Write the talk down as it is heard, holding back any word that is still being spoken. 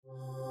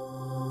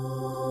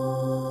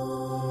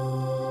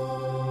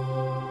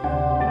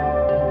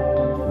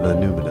The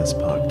Numinous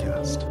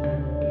Podcast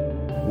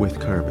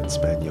with Carmen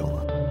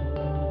Spaniola.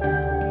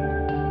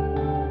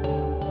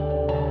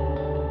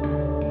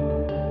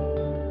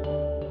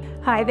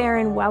 Hi there,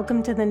 and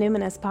welcome to the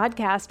Numinous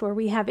Podcast, where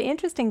we have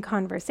interesting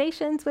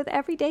conversations with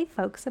everyday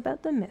folks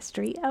about the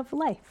mystery of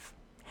life.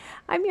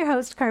 I'm your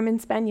host, Carmen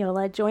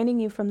Spaniola, joining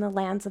you from the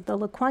lands of the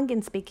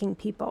Lekwungen-speaking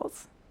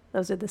peoples.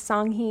 Those are the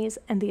Songhees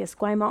and the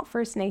Esquimalt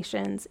First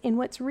Nations in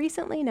what's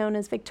recently known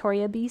as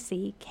Victoria,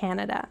 BC,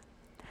 Canada.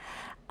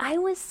 I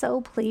was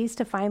so pleased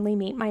to finally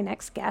meet my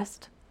next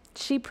guest.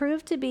 She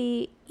proved to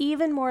be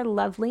even more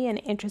lovely and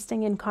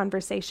interesting in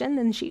conversation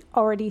than she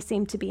already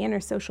seemed to be in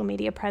her social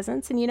media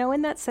presence. And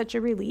isn't that such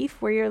a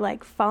relief where you're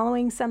like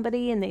following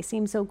somebody and they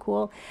seem so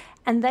cool,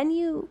 and then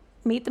you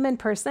meet them in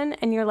person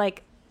and you're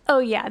like, oh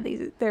yeah,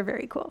 they're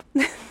very cool.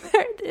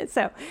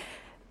 So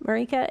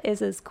Marika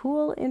is as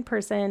cool in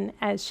person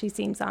as she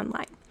seems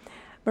online.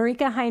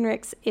 Marika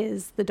Heinrichs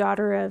is the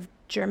daughter of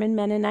German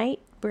Mennonite,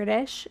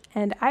 British,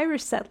 and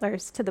Irish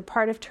settlers to the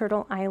part of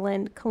Turtle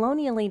Island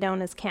colonially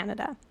known as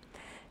Canada.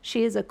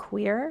 She is a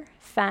queer,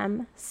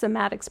 femme,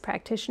 somatics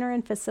practitioner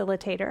and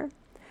facilitator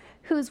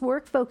whose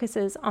work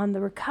focuses on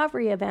the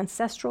recovery of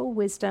ancestral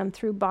wisdom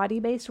through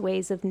body-based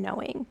ways of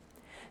knowing.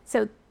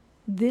 So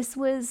this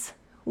was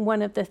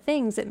one of the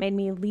things that made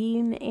me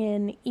lean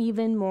in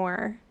even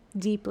more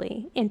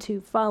deeply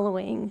into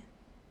following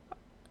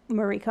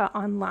Marika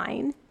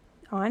online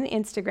on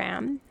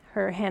Instagram.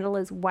 Her handle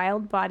is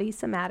White-Bodied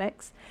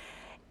Somatics.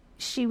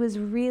 She was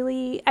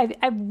really,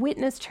 I've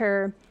witnessed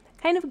her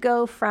kind of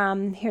go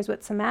from here's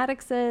what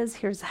somatics is,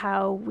 here's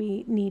how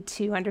we need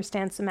to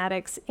understand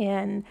somatics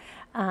in,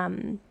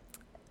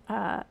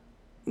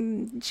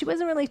 she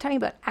wasn't really talking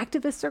about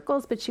activist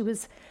circles, but she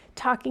was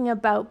talking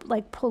about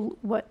like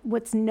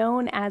what's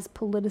known as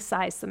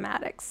politicized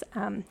somatics.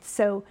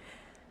 So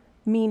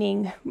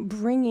meaning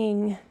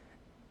bringing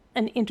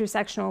an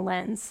intersectional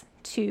lens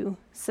to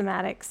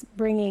somatics,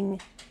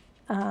 bringing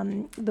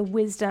the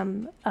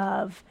wisdom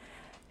of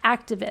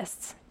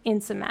activists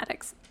in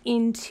somatics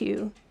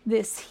into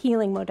this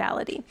healing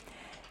modality.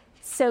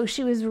 So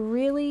she was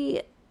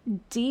really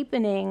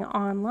deepening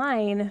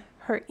online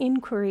her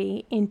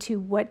inquiry into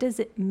what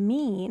does it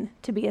mean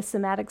to be a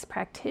somatics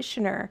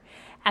practitioner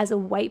as a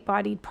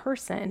white-bodied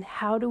person?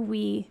 How do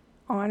we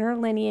honor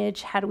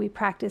lineage? How do we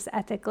practice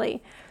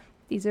ethically?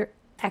 These are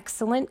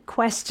excellent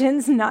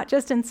questions, not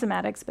just in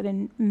somatics, but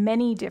in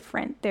many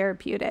different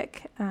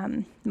therapeutic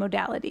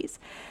modalities.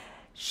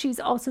 She's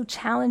also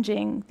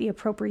challenging the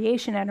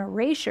appropriation and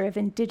erasure of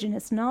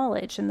Indigenous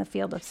knowledge in the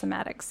field of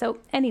somatics. So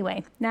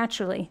anyway,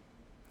 naturally,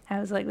 I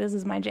was like, this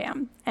is my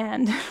jam,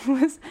 and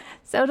was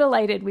so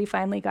delighted we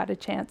finally got a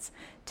chance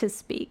to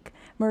speak.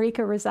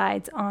 Marika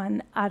resides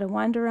on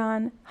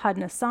Attawandaron,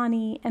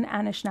 Haudenosaunee, and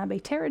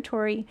Anishinaabe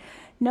territory,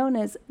 known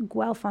as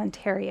Guelph,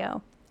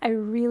 Ontario. I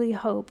really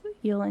hope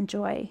you'll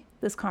enjoy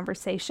this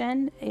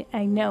conversation.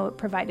 I know it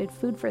provided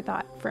food for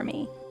thought for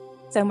me.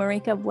 So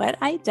Marika,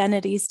 what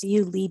identities do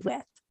you lead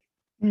with?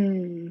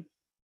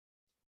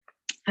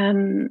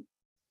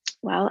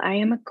 Well, I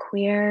am a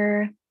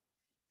queer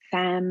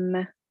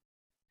femme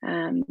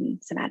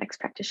somatics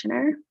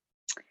practitioner,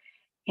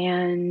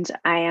 and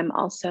I am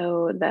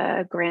also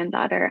the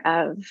granddaughter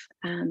of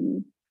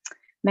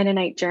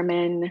Mennonite,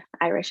 German,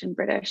 Irish, and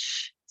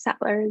British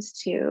settlers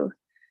to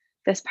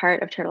this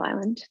part of Turtle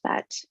Island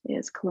that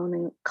is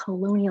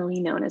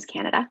colonially known as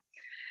Canada.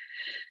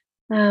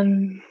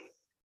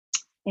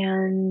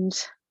 And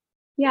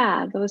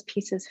yeah, those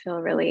pieces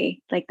feel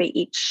really like they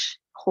each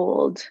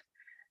hold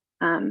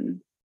a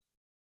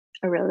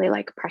really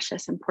like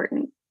precious,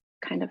 important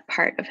kind of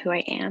part of who I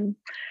am.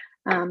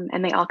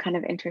 And they all kind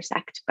of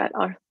intersect, but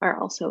are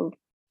also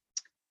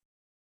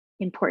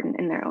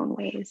important in their own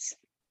ways.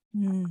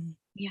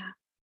 Yeah.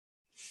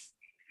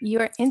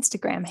 Your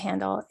Instagram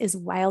handle is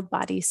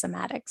White-Bodied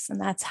Somatics,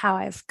 and that's how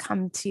I've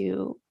come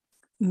to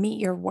meet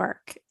your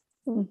work.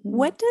 Mm-hmm.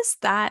 What does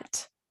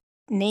that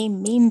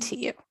name mean to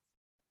you?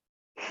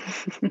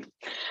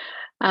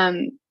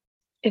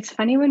 It's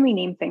funny when we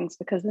name things,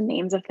 because the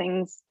names of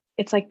things,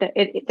 it's like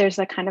there's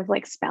a kind of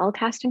like spell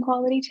casting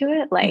quality to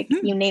it. Like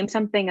you name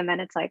something and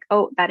then it's like,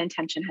 oh, that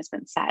intention has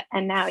been set.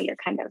 And now you're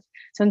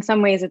so in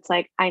some ways it's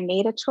like I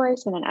made a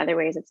choice, and in other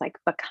ways it's like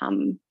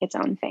become its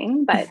own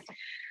thing. But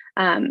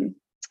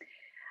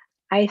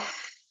I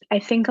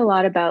think a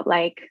lot about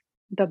like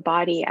the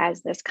body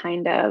as this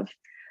kind of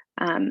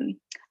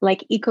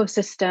like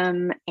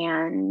ecosystem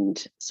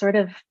and sort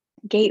of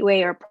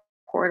gateway or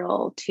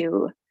portal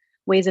to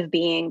ways of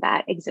being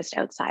that exist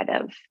outside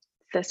of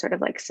the sort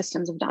of like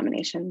systems of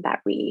domination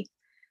that we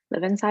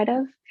live inside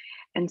of.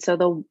 And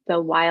so the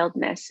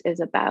wildness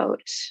is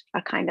about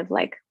a kind of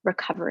like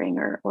recovering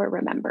or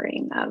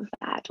remembering of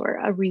that, or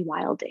a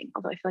rewilding,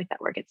 although I feel like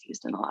that word gets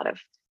used in a lot of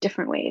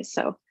different ways.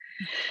 So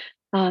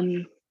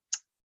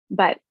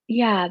but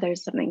yeah,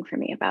 there's something for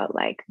me about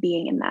like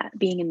being in that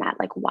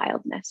like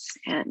wildness.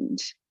 And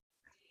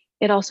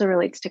it also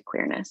relates to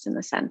queerness in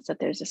the sense that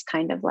there's this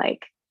kind of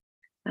like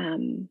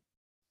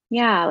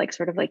like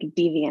sort of like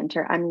deviant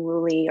or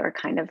unruly or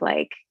kind of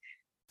like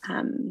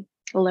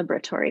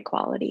liberatory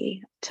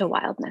quality to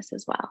wildness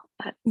as well.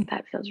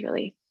 That feels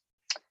really,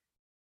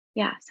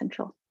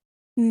 central.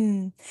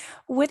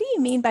 What do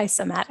you mean by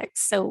somatics?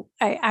 So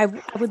I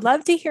would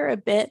love to hear a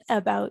bit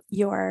about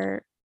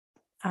your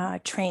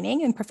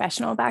training and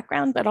professional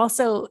background, but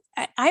also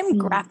I'm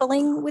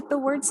grappling with the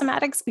word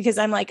somatics because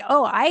I'm like,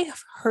 oh, I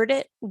heard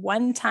it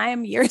one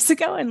time years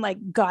ago and like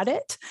got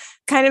it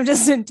kind of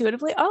just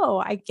intuitively.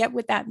 Oh, I get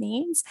what that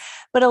means.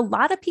 But a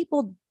lot of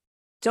people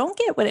don't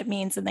get what it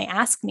means and they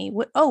ask me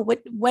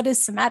what is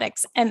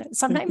somatics, and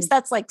sometimes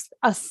that's like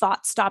a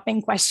thought stopping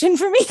question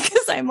for me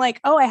because I'm like,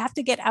 oh, I have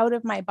to get out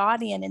of my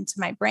body and into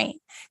my brain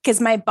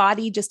because my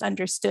body just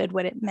understood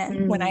what it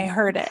meant when I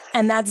heard it,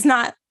 and that's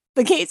not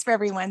the case for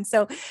everyone.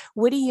 So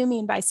what do you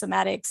mean by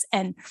somatics,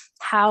 and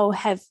how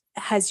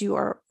has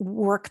your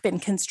work been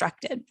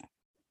constructed?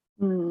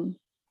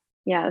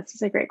 Yeah, this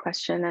is a great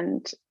question,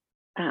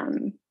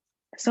 and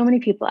so many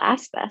people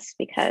ask this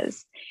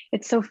because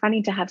it's so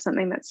funny to have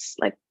something that's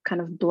like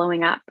kind of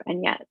blowing up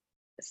and yet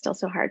still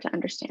so hard to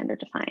understand or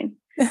define.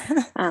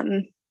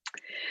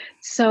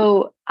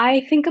 So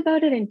I think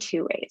about it in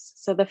two ways.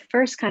 So the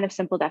first kind of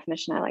simple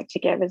definition I like to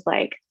give is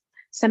like,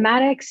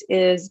 somatics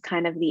is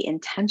kind of the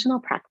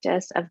intentional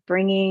practice of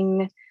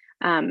bringing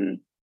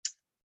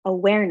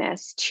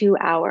awareness to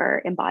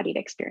our embodied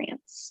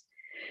experience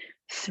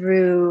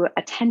through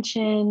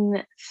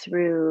attention,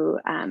 through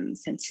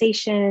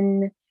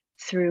sensation,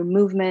 through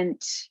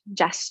movement,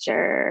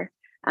 gesture.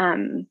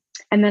 And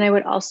then I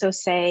would also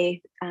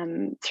say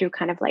through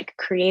kind of like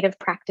creative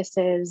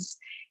practices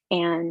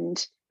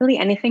and really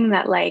anything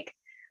that like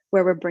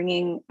where we're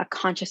bringing a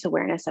conscious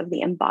awareness of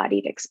the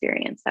embodied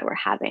experience that we're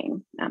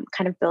having,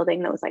 kind of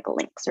building those like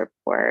links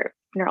or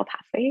neural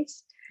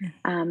pathways.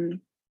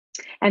 And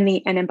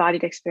an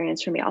embodied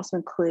experience for me also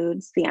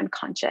includes the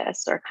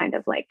unconscious or kind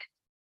of like,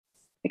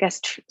 I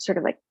guess, sort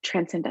of like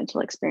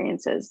transcendental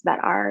experiences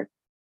that are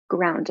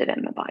grounded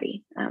in the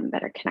body,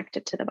 that are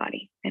connected to the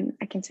body. And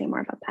I can say more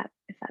about that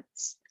if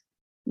that's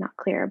not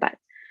clear. But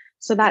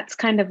so that's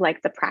kind of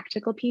like the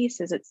practical piece,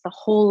 is it's the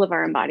whole of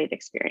our embodied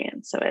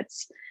experience. So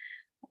it's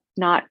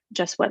not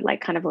just what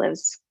like kind of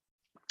lives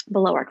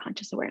below our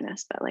conscious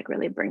awareness, but like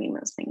really bringing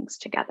those things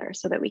together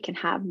so that we can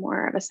have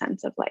more of a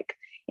sense of like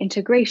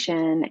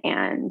integration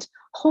and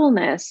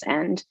wholeness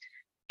and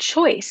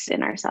choice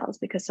in ourselves,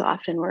 because so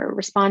often we're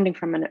responding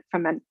from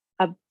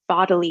a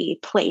bodily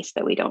place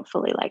that we don't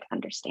fully like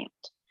understand.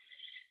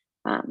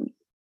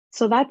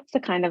 So that's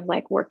the kind of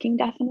like working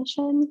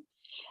definition.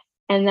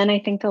 And then I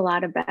think a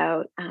lot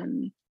about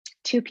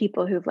two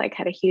people who've like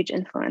had a huge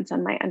influence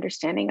on my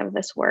understanding of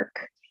this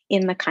work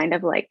in the kind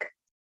of like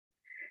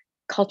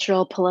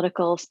cultural,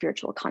 political,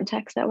 spiritual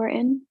context that we're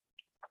in.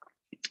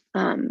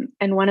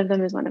 And one of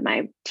them is one of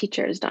my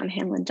teachers, Don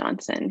Hanlon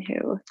Johnson,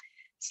 who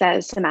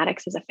says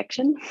somatics is a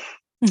fiction.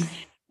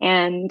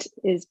 And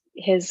is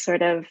his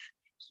sort of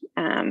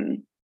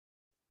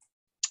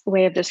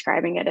way of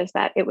describing it is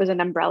that it was an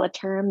umbrella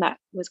term that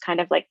was kind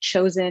of like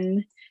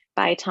chosen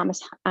by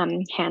Thomas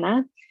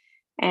Hanna,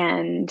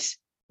 and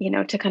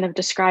to kind of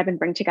describe and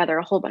bring together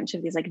a whole bunch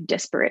of these like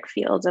disparate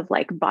fields of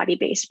like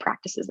body-based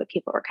practices that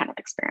people were kind of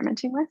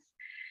experimenting with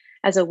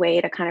as a way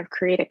to kind of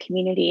create a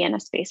community and a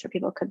space where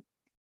people could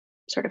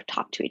sort of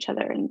talk to each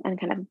other and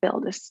kind of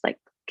build this like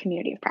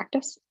community of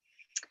practice.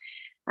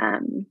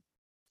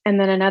 And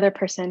then another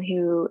person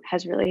who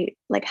has really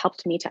like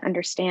helped me to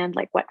understand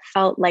like what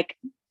felt like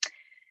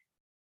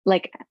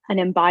an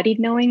embodied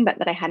knowing, but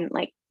that I hadn't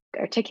like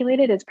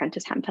articulated, is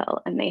Prentice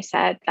Hemphill. And they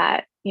said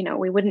that,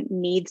 we wouldn't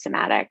need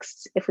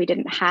somatics if we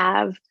didn't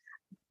have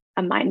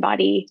a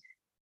mind-body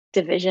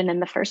division in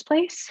the first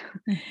place.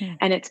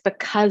 And it's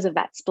because of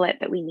that split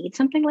that we need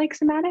something like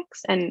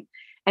somatics. And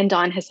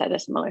Dawn has said a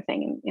similar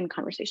thing in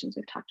conversations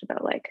we've talked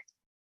about, like,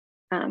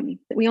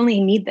 that we only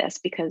need this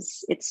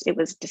because it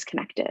was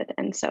disconnected.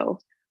 And so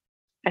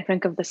I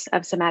think of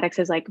somatics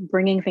as like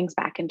bringing things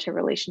back into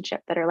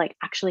relationship that are like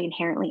actually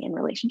inherently in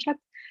relationship,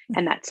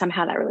 and that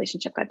somehow that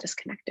relationship got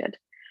disconnected.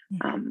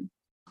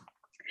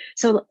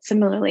 So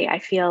similarly, I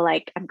feel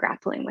like I'm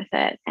grappling with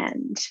it,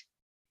 and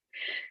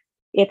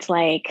it's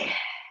like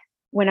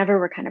whenever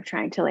we're kind of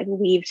trying to like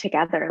weave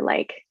together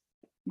like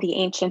the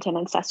ancient and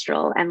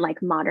ancestral and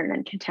like modern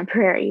and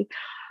contemporary,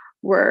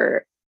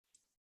 we're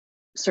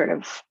sort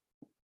of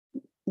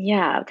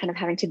kind of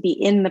having to be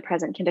in the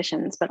present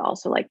conditions, but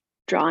also like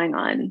drawing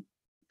on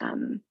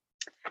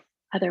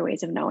other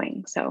ways of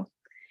knowing. So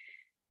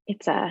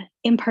it's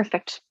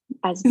imperfect,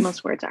 as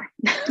most words are.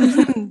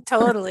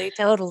 Totally.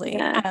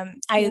 Yeah.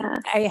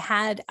 I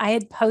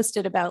had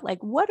posted about like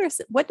what does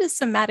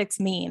somatics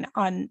mean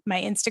on my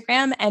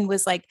Instagram, and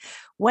was like,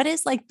 what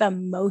is like the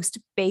most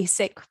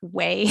basic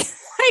way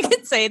I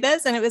could say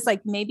this? And it was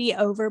like maybe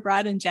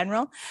overbroad in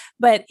general,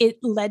 but it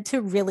led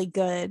to really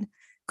good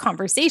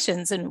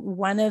conversations. And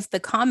one of the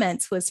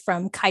comments was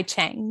from Kai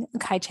Cheng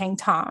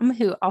Tom,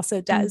 who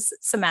also does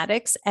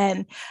somatics.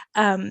 And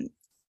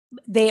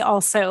they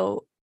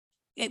also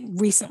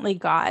recently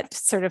got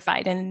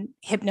certified in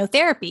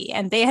hypnotherapy,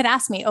 and they had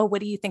asked me, oh,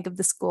 what do you think of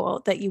the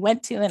school that you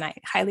went to? And I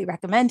highly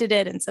recommended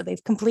it. And so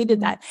they've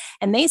completed that.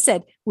 And they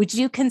said, would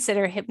you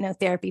consider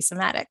hypnotherapy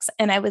somatics?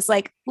 And I was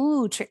like,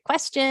 ooh, trick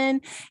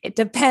question. It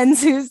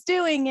depends who's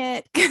doing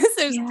it, because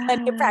there's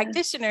plenty of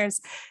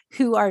practitioners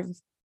who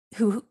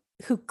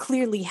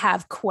clearly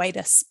have quite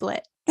a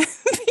split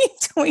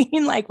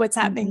between like what's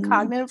happening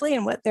cognitively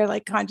and what they're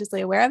like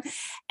consciously aware of,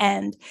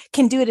 and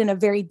can do it in a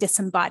very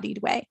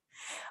disembodied way.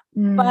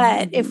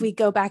 But if we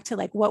go back to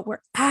like what we're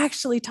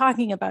actually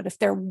talking about, if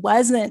there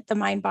wasn't the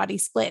mind body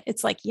split,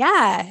 it's like,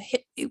 yeah,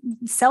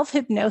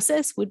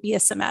 self-hypnosis would be a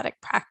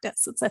somatic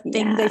practice. It's a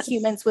thing that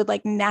humans would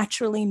like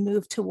naturally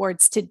move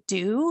towards to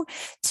do,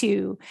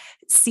 to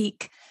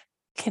seek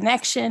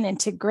connection,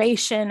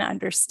 integration,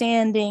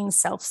 understanding,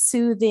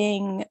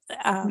 self-soothing,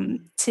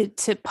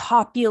 to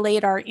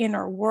populate our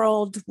inner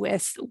world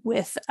with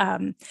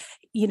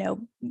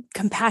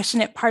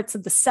compassionate parts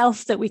of the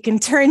self that we can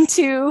turn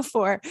to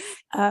for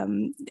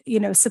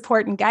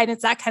support and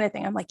guidance, that kind of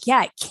thing. I'm like,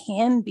 yeah, it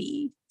can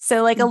be.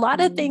 So like a lot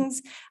of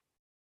things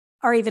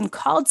are even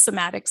called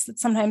somatics that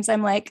sometimes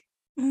I'm like,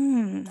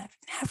 I've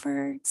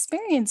never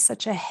experienced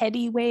such a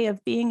heady way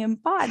of being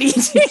embodied,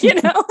 so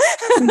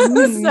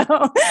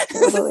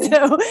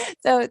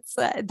it's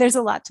there's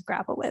a lot to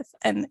grapple with,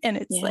 and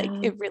it's like,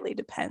 it really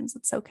depends.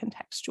 It's so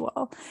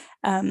contextual.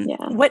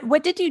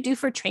 What did you do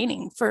for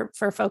training for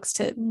folks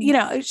to,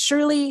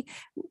 surely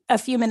a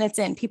few minutes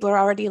in, people are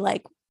already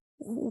like,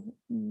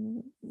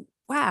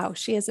 wow,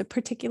 she has a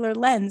particular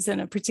lens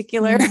and a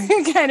particular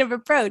kind of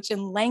approach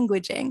and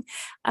languaging.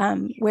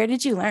 Where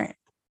did you learn?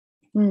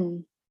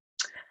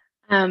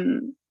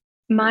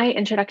 My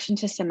introduction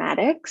to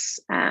somatics,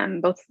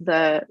 both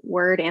the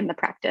word and the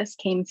practice,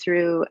 came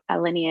through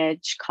a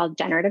lineage called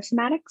generative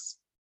somatics,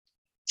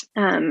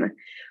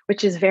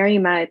 which is very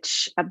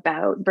much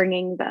about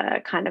bringing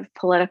the kind of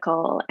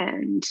political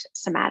and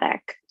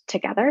somatic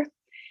together.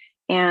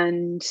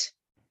 And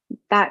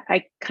that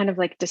I kind of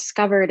like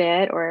discovered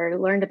it or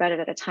learned about it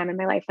at a time in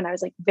my life when I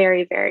was like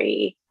very,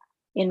 very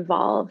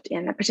involved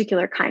in a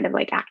particular kind of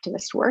like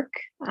activist work.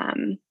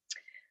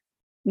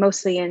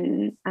 Mostly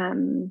in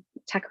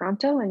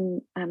Toronto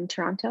and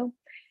Toronto,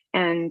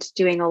 and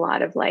doing a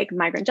lot of like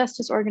migrant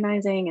justice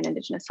organizing and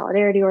Indigenous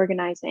solidarity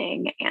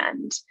organizing,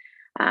 and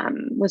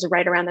was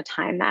right around the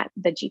time that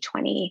the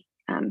G20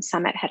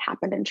 summit had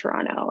happened in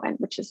Toronto, and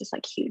which is this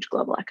like huge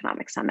global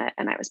economic summit,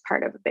 and I was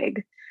part of a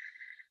big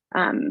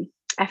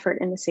effort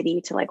in the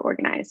city to like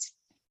organize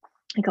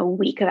like a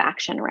week of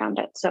action around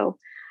it. So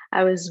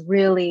I was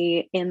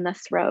really in the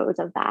throes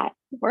of that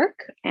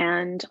work,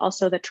 and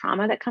also the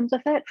trauma that comes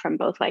with it from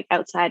both like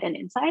outside and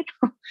inside.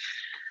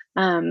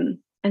 And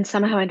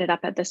somehow ended up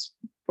at this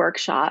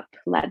workshop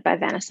led by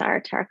Vanessa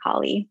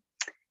Tarakali,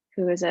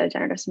 who is a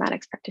generative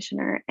somatics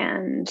practitioner,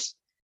 and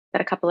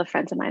that a couple of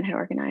friends of mine had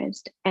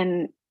organized.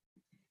 And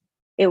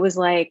it was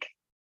like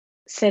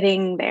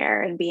sitting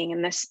there and being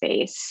in this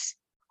space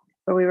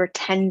where we were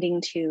tending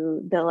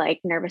to the like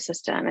nervous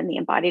system and the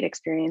embodied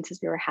experiences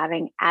we were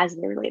having as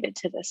they related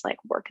to this like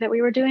work that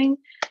we were doing,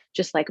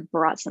 just like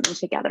brought something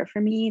together for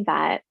me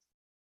that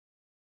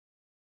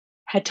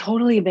had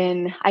totally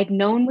been, I'd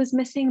known was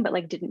missing, but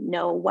like didn't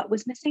know what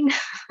was missing.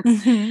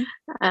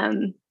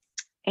 And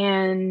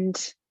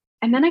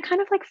then I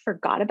kind of like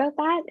forgot about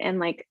that. And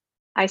like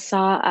I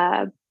saw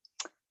a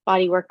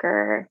body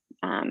worker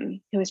who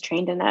was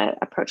trained in an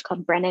approach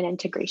called Brennan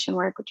integration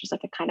work, which is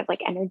like a kind of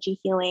like energy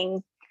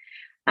healing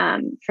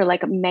for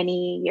like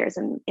many years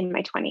in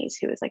my 20s,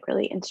 who was like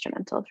really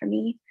instrumental for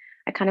me.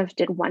 I kind of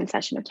did one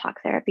session of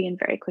talk therapy and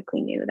very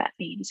quickly knew that I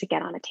needed to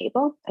get on a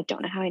table. I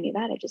don't know how I knew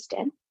that. I just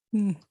did.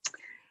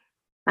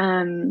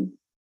 And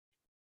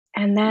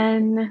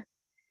then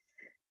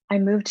I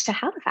moved to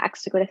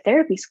Halifax to go to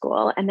therapy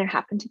school, and there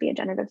happened to be a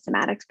generative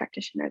somatics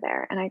practitioner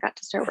there, and I got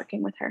to start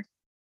working with her.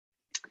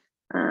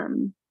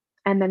 And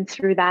then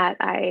through that,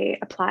 I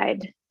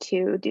applied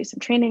to do some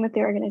training with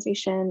the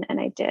organization, and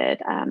I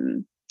did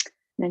an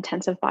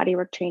intensive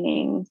bodywork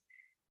training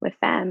with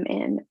them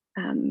in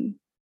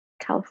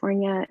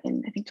California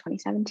in, I think,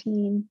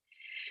 2017.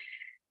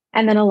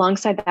 And then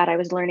alongside that, I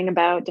was learning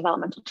about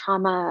developmental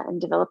trauma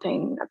and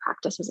developing a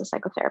practice as a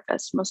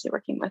psychotherapist, mostly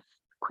working with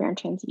queer and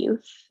trans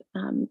youth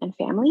and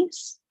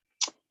families.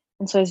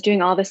 And so I was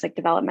doing all this like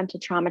developmental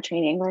trauma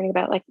training, learning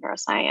about like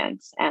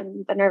neuroscience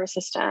and the nervous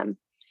system,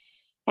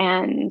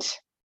 and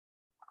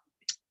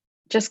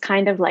just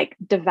kind of like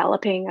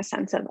developing a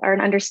sense of, or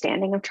an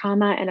understanding of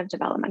trauma and of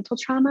developmental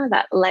trauma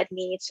that led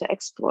me to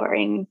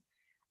exploring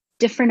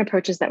different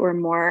approaches that were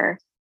more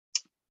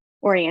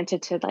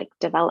oriented to like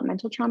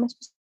developmental trauma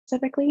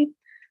specifically.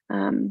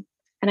 And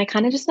I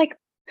kind of just like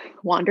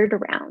wandered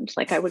around.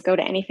 Like I would go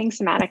to anything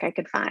somatic I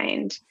could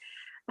find.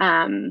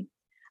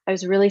 I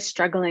was really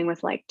struggling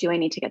with like, do I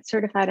need to get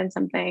certified in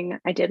something?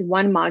 I did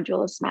one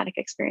module of somatic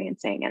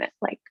experiencing, and it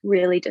like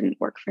really didn't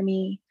work for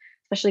me,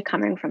 especially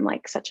coming from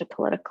like such a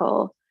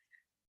political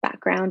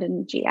background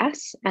in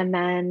GS. And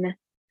then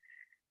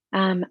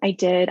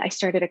I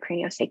started a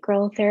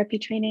craniosacral therapy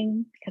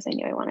training because I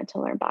knew I wanted to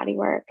learn body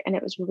work, and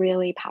it was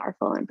really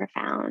powerful and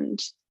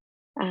profound,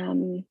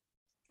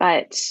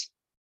 but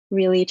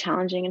really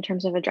challenging in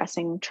terms of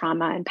addressing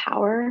trauma and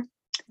power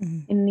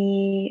in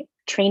the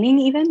training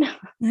even.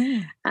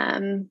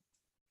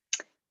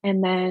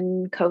 And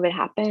then COVID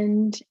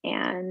happened,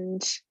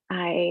 and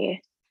I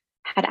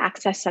had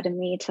access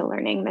suddenly to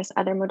learning this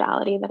other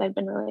modality that I've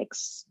been really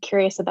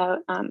curious about,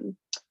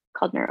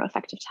 called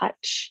neuroaffective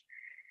touch.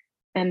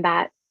 And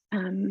that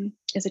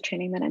is a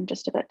training that I'm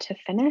just about to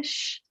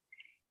finish.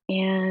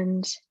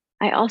 And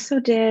I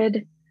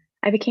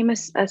became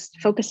a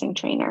focusing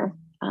trainer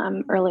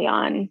early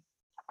on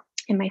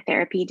in my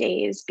therapy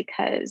days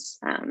because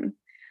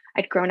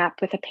I'd grown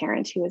up with a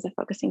parent who was a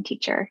focusing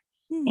teacher.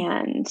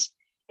 And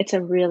it's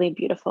a really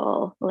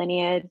beautiful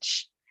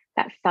lineage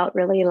that felt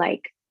really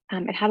like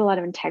it had a lot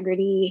of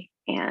integrity,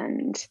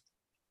 and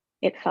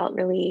it felt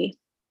really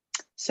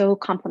so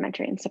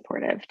complementary and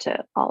supportive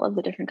to all of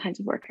the different kinds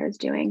of work I was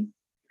doing.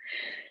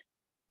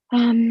 So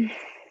and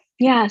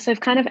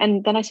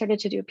then I started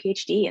to do a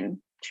PhD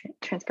in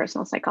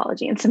transpersonal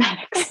psychology and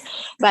somatics,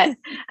 but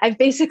I've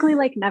basically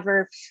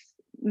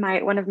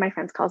one of my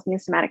friends calls me a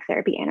somatic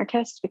therapy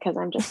anarchist, because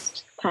I'm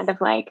just kind of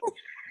like,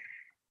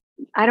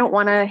 I don't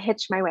want to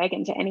hitch my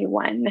wagon to any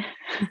one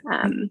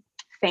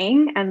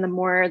thing. And the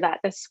more that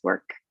this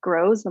work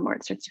grows, the more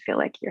it starts to feel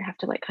like you have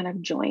to kind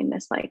of join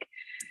this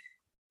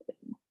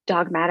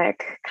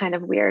dogmatic kind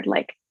of weird,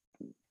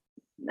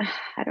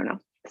 I don't know.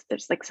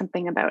 There's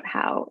something about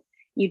how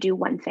you do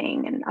one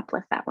thing and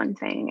uplift that one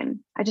thing. And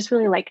I just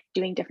really like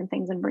doing different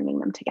things and bringing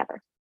them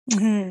together.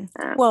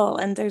 Well,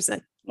 and there's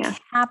a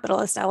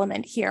capitalist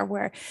element here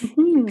where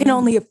you can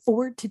only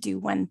afford to do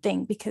one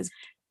thing because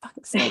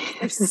fuck's sake,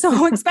 they're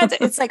so expensive.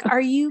 It's like,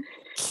 are you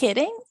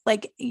kidding?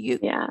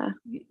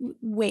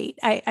 Wait,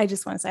 I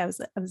just want to say I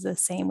was the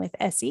same with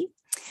SE,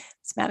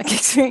 somatic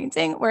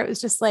experiencing, where it was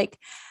just like,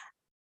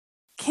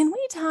 can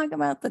we talk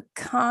about the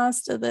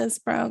cost of this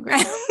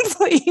program,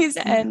 please?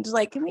 And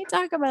can we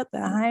talk about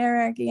the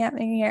hierarchy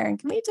happening here? And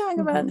can we talk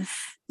about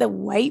the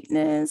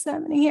whiteness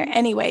happening here?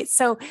 Anyway,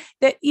 so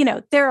that,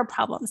 there are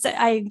problems that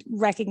I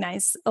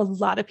recognize a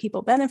lot of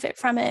people benefit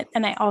from it.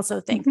 And I also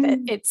think that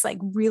it's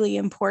really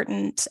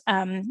important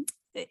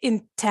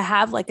to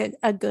have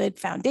a good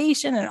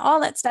foundation and all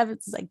that stuff.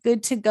 It's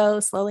good to go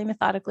slowly,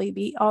 methodically,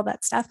 be all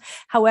that stuff.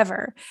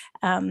 However,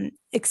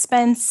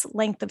 expense,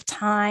 length of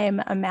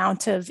time,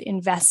 amount of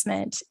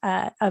investment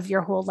of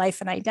your whole life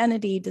and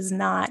identity does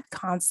not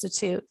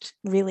constitute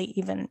really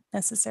even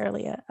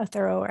necessarily a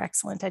thorough or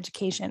excellent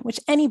education, which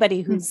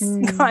anybody who's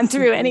gone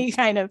through any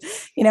kind of,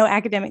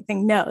 academic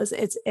thing knows.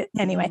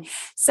 Anyway.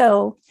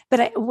 So,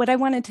 but what I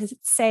wanted to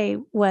say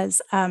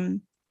was,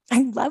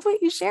 I love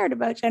what you shared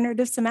about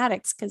generative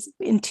somatics, because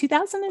in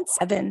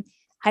 2007,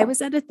 I was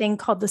at a thing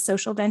called the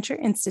Social Venture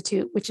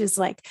Institute, which is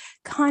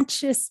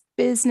conscious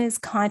business,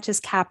 conscious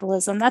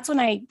capitalism. That's when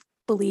I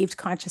believed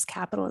conscious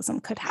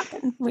capitalism could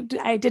happen.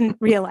 I didn't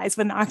realize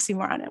what an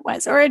oxymoron it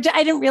was, or I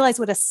didn't realize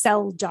what a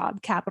sell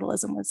job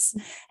capitalism was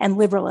and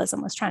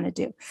liberalism was trying to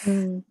do.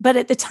 But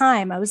at the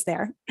time I was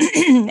there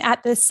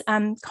at this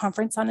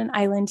conference on an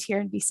island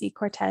here in BC,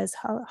 Cortez,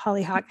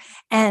 Hollyhock.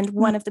 And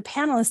one of the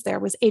panelists there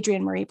was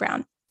Adrienne Marie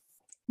Brown.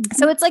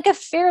 So it's a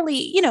fairly,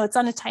 it's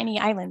on a tiny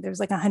island. There's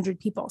 100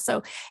 people.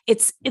 So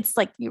it's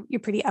you're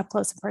pretty up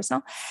close and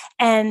personal.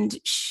 And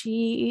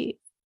she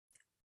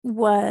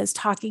was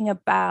talking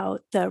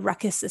about the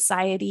ruckus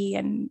society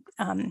and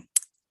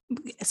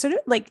sort of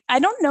I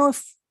don't know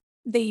if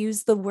they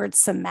use the word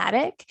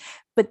somatic,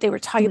 but they were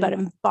talking about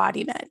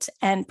embodiment,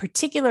 and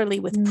particularly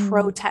with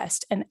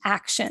protest and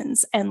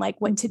actions and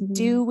what to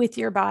do with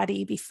your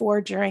body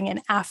before, during,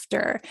 and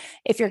after,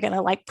 if you're going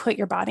to put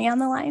your body on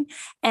the line.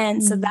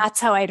 And so that's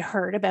how I'd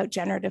heard about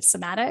generative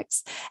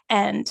somatics,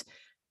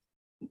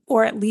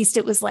 or at least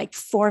it was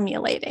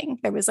formulating.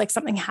 There was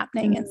something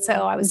happening. And so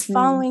I was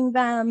following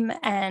them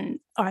and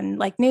on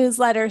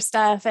newsletter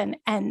stuff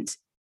and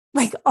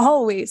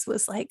always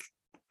was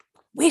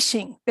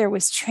wishing there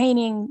was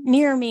training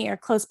near me or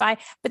close by.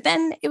 But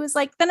then it was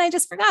then I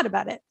just forgot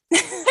about it.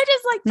 I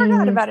just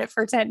forgot about it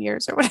for 10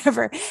 years or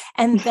whatever.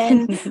 And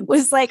then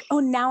was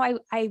oh, now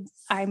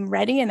I'm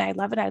ready and I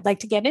love it. I'd like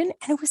to get in.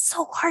 And it was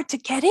so hard to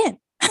get in.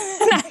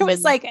 And I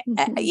was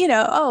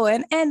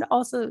and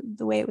also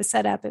the way it was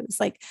set up, it was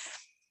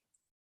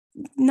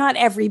not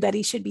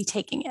everybody should be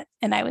taking it.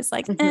 And I was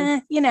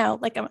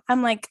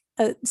I'm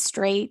a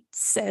straight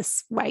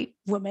cis white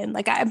woman.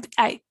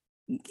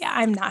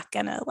 I'm not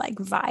gonna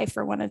vie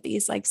for one of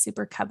these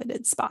super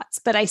coveted spots,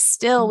 but I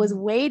still was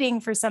waiting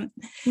for some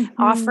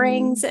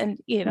offerings, and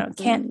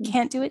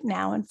can't do it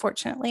now,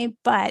 unfortunately.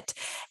 But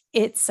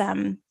it's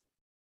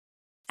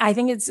I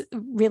think it's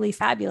really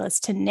fabulous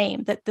to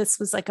name that this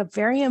was a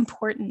very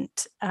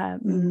important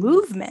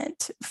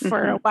movement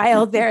for a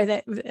while there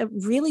that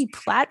really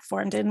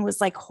platformed and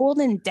was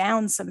holding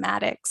down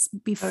somatics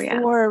before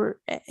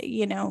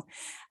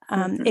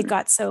it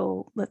got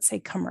so, let's say,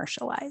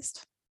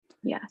 commercialized.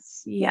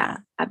 Yes. Yeah,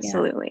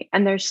 absolutely. Yeah.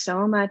 And there's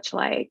so much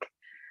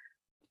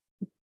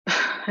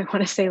I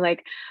want to say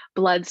like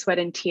blood, sweat,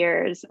 and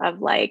tears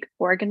of like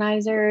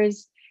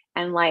organizers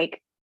and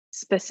like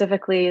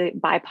specifically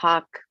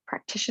BIPOC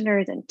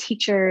practitioners and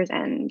teachers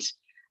and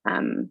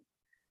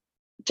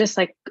just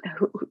like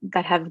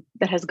that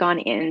has gone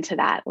into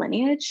that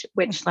lineage,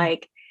 which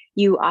like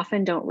you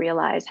often don't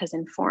realize has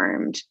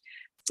informed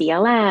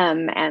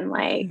BLM and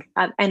like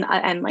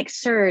and like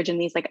Surge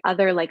and these like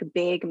other like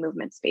big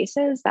movement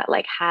spaces that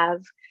like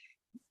have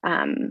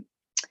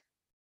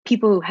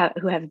people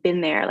who have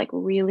been there like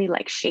really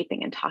like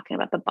shaping and talking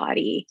about the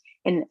body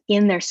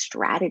in their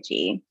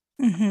strategy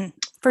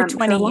for 20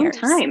 for a long years.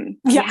 time.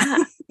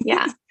 Yeah.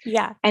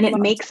 Yeah. And it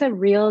makes a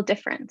real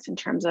difference in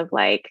terms of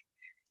like,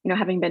 you know,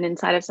 having been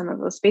inside of some of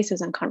those spaces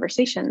and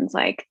conversations,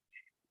 like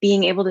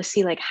being able to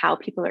see like how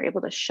people are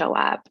able to show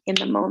up in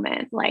the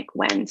moment, like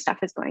when stuff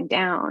is going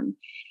down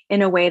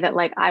in a way that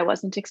like I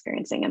wasn't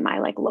experiencing in my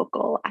like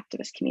local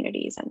activist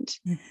communities.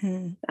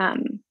 And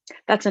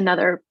that's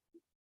another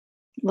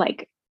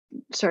like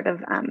sort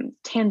of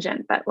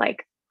tangent, but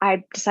like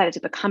I decided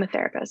to become a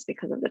therapist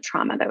because of the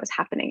trauma that was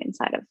happening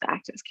inside of the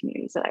activist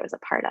communities that I was a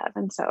part of.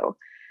 And so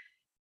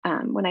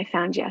when I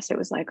found Yes, it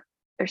was like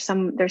there's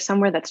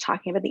somewhere that's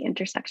talking about the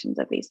intersections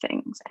of these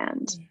things.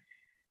 And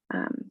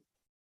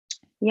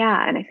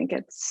and I think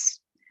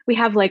we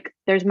have like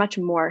there's much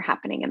more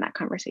happening in that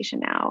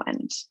conversation now.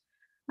 And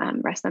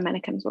Rest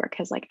Menikim's work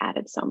has like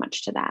added so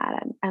much to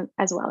that, and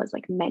as well as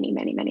like many,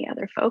 many, many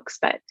other folks.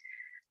 But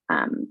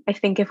I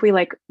think if we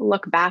like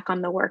look back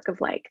on the work of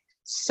like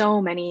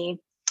so many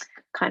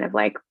kind of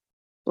like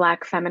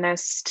Black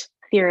feminist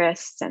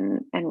theorists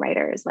and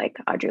writers like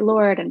Audre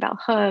Lorde and Bell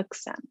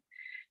Hooks and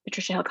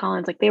Patricia Hill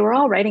Collins, like they were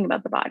all writing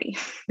about the body.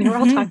 They were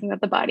all talking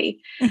about the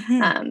body.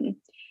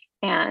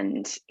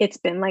 And it's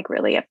been like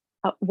really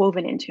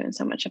woven into and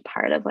so much a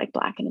part of like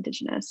Black and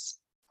Indigenous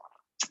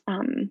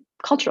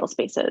cultural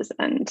spaces.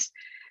 And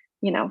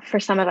you know, for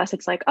some of us,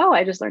 it's like, oh,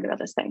 I just learned about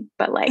this thing,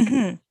 but like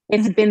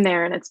it's been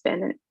there and it's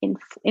been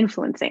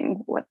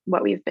influencing what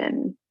we've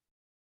been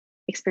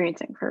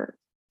experiencing for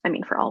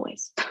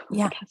always.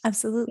 Yeah,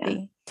 absolutely.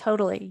 Yeah.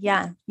 Totally.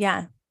 Yeah.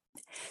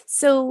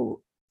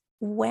 So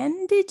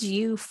when did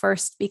you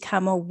first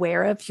become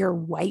aware of your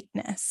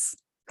whiteness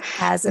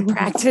as a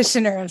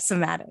practitioner of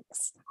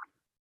somatics?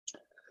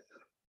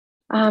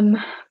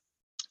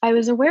 I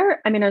was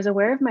aware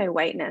of my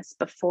whiteness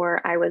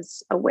before I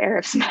was aware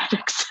of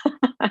somatics,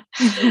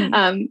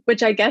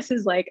 which I guess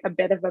is like a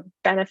bit of a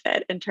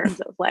benefit in terms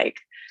of like,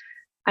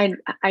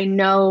 I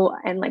know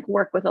and like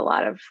work with a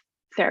lot of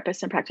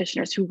therapists and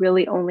practitioners who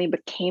really only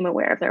became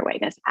aware of their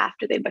whiteness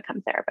after they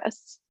become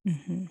therapists.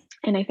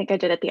 And I think I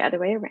did it the other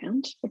way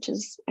around, which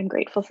is, I'm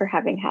grateful for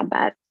having had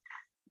that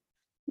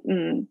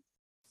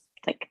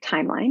like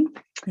timeline.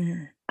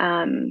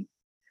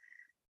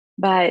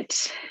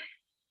 But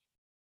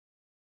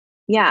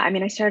yeah, I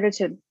mean, I started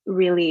to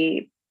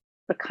really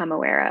become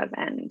aware of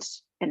and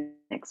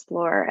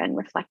explore and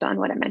reflect on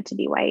what it meant to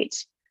be white.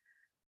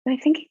 And I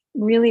think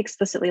really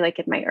explicitly, like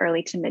in my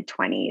early to mid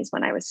 20s,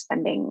 when I was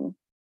spending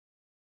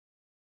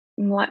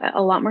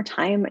a lot more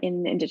time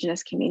in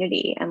Indigenous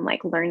community and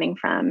like learning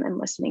from and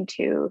listening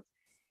to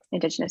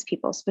Indigenous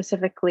people,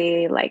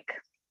 specifically like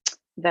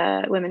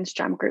the Women's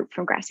Drum Group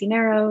from Grassy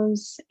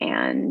Narrows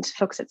and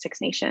folks at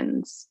Six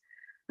Nations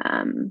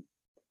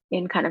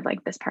in kind of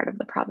like this part of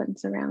the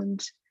province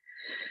around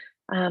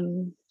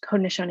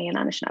Haudenosaunee and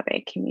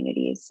Anishinaabe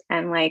communities.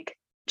 And like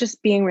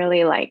just being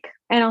really like,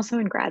 and also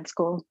in grad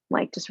school,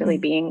 like just really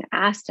being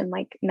asked and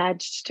like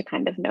nudged to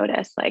kind of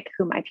notice like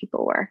who my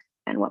people were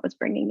and what was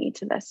bringing me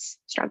to this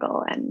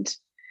struggle, and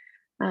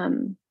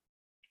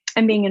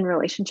being in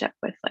relationship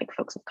with like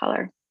folks of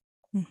color.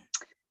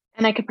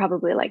 And I could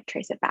probably like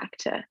trace it back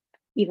to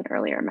even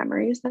earlier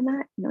memories than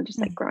that, you know, just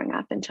like growing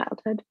up in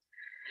childhood.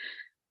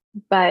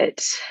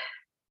 But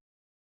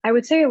I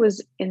would say it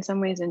was in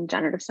some ways in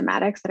generative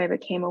somatics that I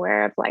became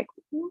aware of like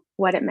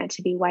what it meant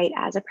to be white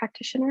as a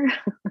practitioner.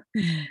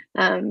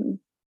 In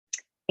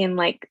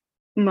like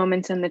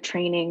moments in the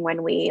training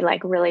when we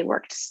like really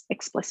worked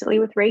explicitly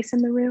with race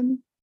in the room,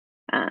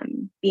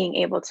 being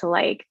able to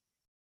like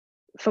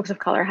folks of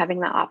color having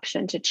the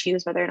option to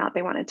choose whether or not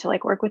they wanted to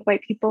like work with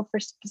white people for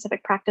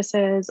specific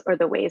practices, or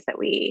the ways that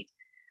we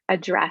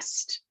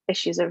addressed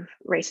issues of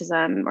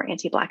racism or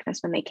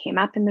anti-Blackness when they came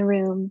up in the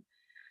room.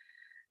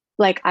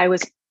 Like I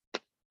was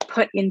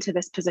put into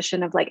this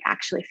position of like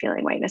actually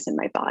feeling whiteness in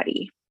my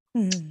body,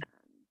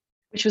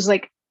 which was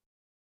like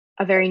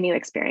a very new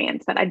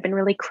experience that I'd been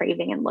really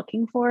craving and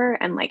looking for,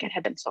 and like it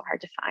had been so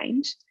hard to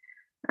find.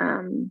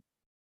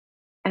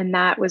 And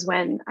that was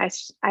when I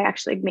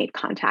actually made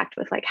contact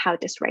with like how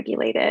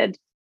dysregulated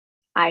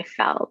I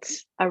felt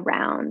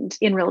around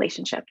in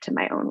relationship to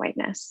my own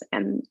whiteness.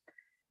 And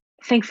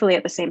thankfully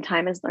at the same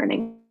time as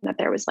learning that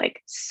there was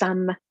like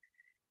something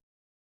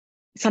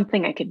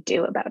I could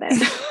do about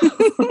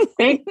it.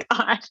 Thank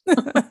God.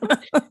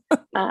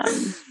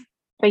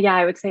 But yeah,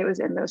 I would say it was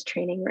in those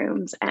training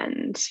rooms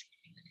and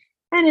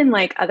in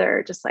like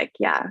other just like,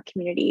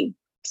 community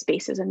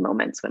spaces and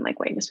moments when like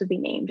whiteness would be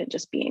named and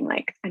just being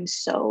like, I'm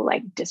so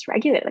like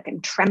dysregulated, like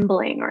I'm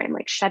trembling, or I'm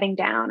like shutting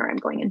down, or I'm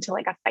going into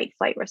like a fight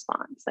flight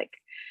response, like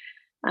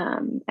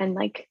and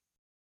like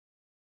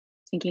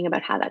thinking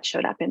about how that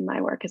showed up in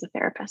my work as a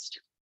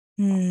therapist.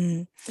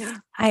 Yeah.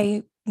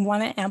 I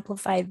want to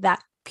amplify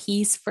that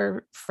piece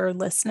for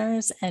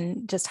listeners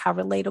and just how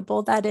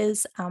relatable that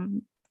is,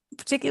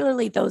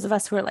 particularly those of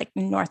us who are like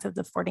north of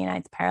the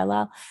 49th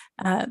parallel,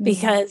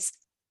 because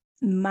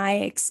my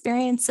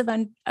experience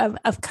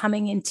of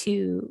coming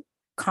into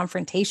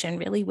confrontation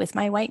really with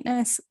my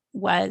whiteness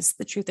was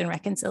the Truth and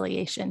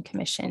Reconciliation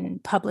Commission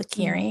public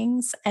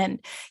hearings. And,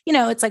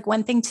 it's like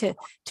one thing to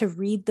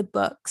read the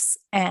books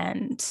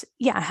and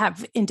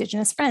have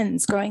Indigenous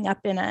friends growing up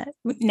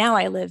now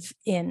I live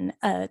in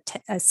a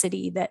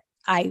city that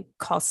I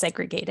call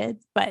segregated,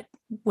 but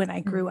when I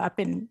grew up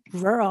in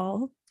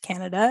rural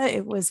Canada,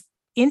 it was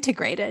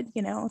integrated.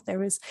 There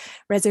was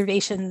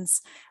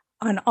reservations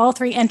on all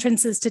three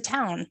entrances to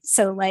town.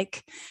 So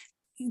like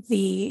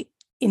the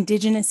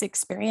Indigenous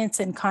experience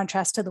in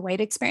contrast to the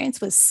white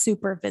experience was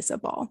super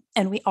visible.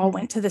 And we all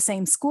went to the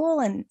same school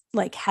and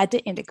like had to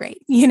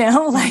integrate,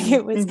 like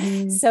it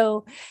was,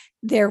 so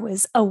there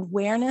was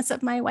awareness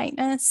of my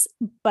whiteness,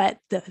 but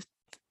the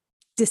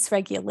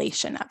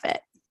dysregulation of it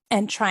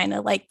and trying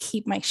to like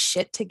keep my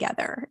shit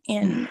together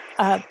in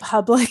a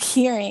public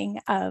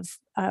hearing of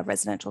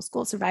residential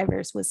school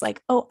survivors was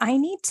like, oh, I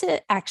need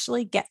to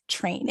actually get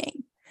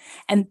training.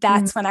 And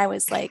that's when I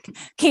was like,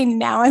 okay,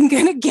 now I'm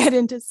going to get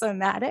into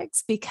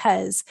somatics,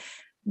 because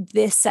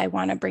this I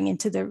want to bring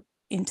into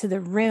the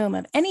room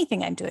of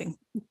anything I'm doing.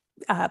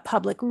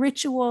 Public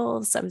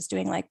rituals. I was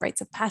doing like rites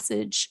of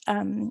passage,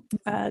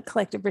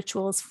 collective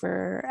rituals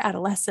for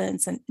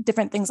adolescents and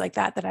different things like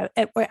that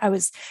I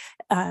was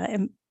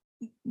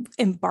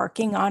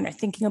embarking on or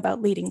thinking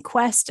about leading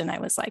quest. And I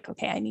was like,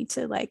 okay, I need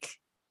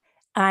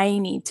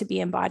to be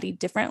embodied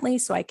differently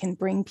so I can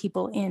bring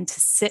people in to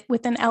sit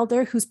with an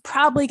elder who's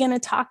probably going to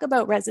talk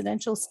about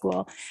residential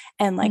school.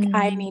 And like,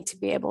 I need to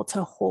be able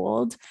to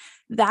hold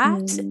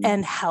that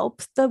and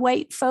help the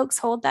white folks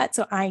hold that.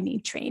 So I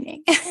need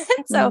training.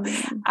 So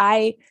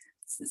I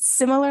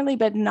similarly,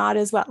 but not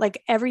as well,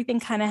 like everything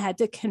kind of had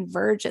to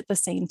converge at the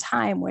same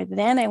time, where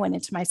then I went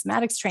into my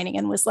somatics training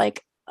and was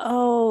like,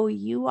 oh,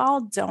 you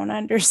all don't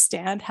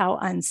understand how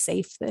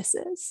unsafe this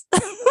is.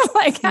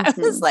 Like, I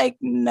was like,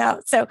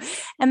 no. So,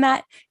 and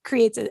that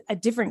creates a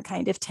different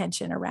kind of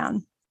tension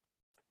around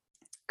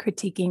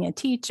critiquing a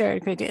teacher,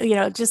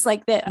 just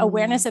like the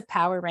awareness of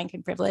power, rank,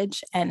 and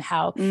privilege, and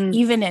how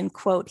even in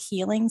quote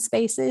healing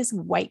spaces,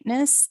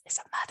 whiteness is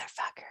a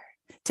motherfucker.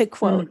 To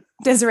quote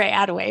Desiree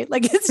Adaway,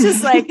 like it's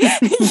just like,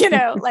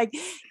 like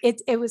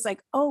it was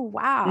like, oh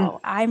wow,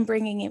 I'm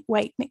bringing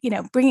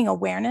bringing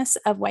awareness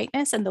of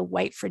whiteness and the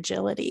white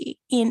fragility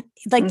in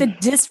like the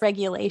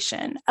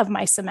dysregulation of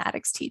my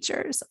somatics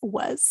teachers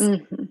was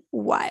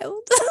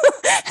wild.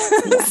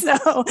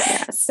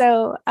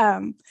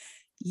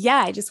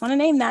 I just want to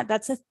name that.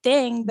 That's a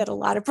thing that a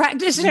lot of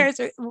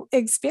practitioners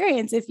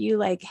experience. If you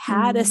like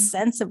had a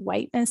sense of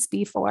whiteness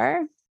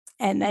before,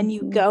 and then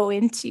you go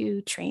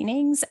into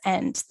trainings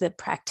and the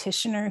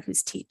practitioner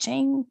who's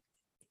teaching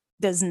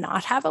does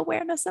not have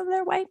awareness of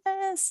their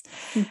whiteness.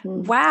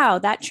 Wow,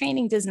 that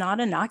training does not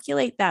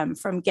inoculate them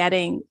from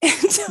getting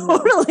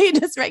totally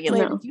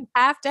dysregulated. No. You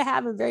have to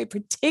have a very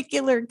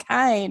particular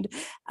kind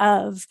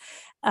of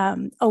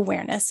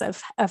awareness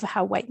of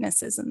how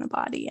whiteness is in the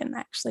body and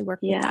actually work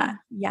with that.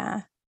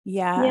 Yeah.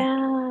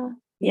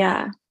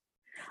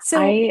 So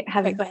I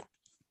have go ahead.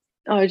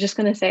 Oh, I was just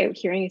going to say,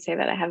 hearing you say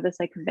that, I have this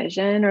like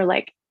vision, or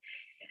like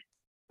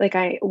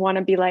I want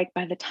to be like,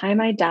 by the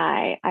time I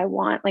die, I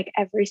want like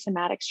every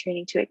somatics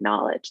training to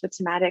acknowledge that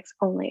somatics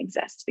only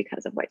exists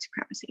because of white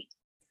supremacy.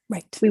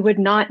 Right. We would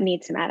not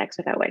need somatics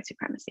without white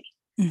supremacy.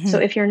 So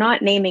if you're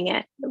not naming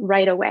it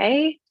right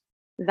away,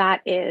 that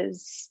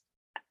is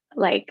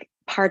like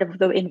part of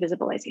the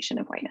invisibilization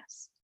of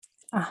whiteness,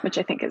 which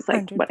I think is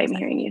like 100%. What I'm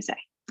hearing you say.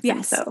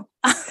 Yes. So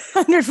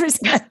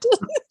 100%.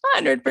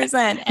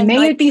 100%. And may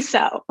like, it be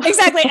so.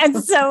 Exactly.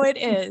 And so it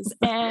is.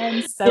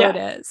 And so it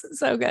is.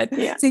 So good.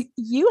 Yeah. So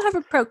you have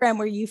a program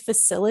where you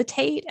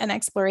facilitate an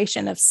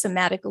exploration of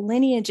somatic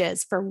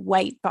lineages for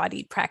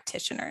white-bodied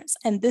practitioners.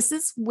 And this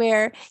is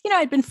where,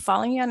 I'd been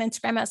following you on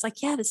Instagram. I was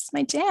like, yeah, this is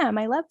my jam.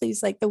 I love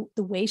these. Like the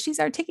way she's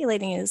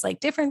articulating it is like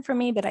different from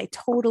me, but I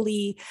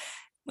totally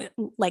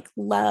like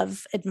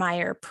love,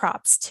 admire,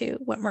 props to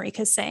what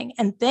Marika's saying.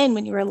 And then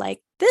when you were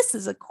like, this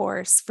is a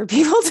course for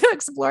people to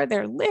explore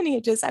their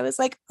lineages, I was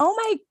like,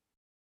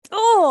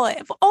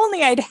 if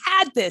only I'd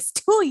had this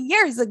 2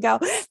 years ago,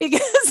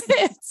 because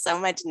it's so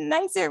much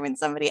nicer when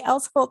somebody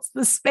else holds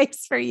the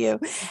space for you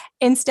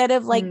instead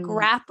of like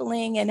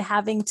grappling and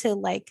having to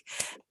like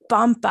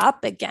bump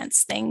up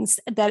against things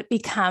that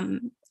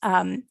become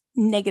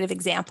negative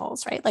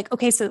examples, right? Like,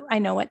 okay, so I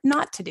know what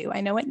not to do.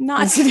 I know what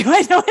not to do. I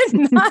know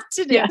what not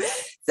to do.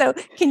 So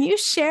can you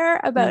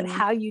share about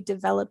how you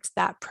developed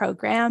that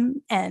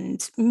program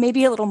and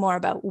maybe a little more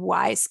about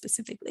why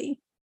specifically?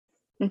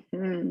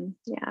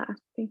 Yeah,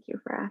 thank you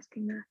for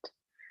asking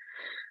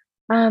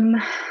Um,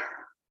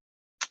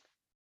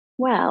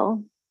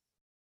 well,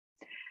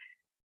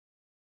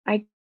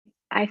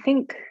 I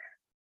think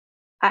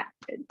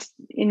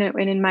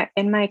and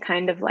in my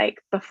kind of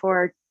like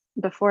before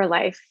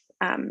life,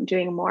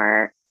 doing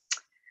more,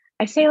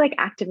 I say like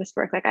activist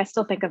work. Like I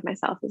still think of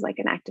myself as like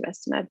an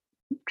activist and a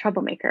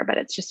troublemaker, but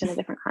it's just in a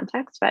different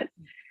context. But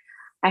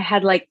I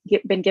had like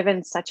been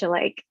given such a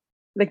like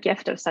the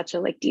gift of such a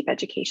like deep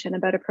education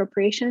about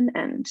appropriation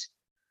and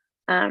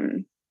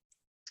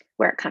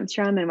where it comes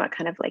from and what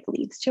kind of like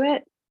leads to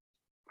it.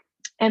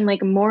 And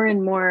like more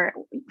and more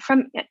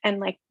and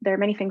like there are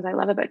many things I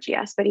love about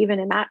GS, but even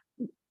in that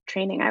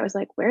training, I was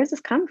like, where does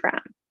this come from?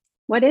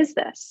 What is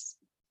this?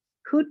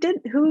 Who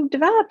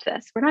developed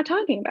this? We're not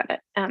talking about it.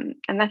 And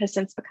that has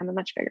since become a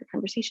much bigger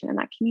conversation in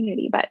that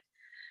community. But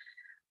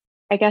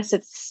I guess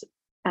it's,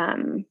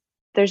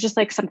 there's just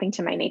like something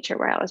to my nature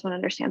where I always want to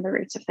understand the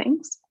roots of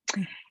things.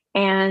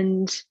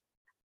 And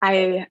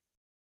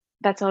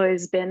that's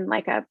always been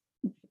like a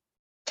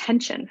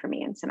tension for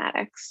me in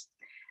somatics.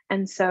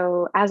 And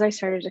so as I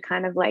started to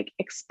kind of like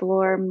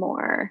explore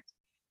more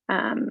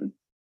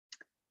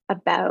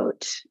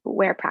about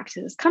where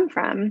practices come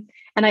from,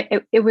 and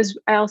I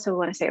also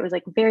want to say it was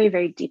like very,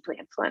 very deeply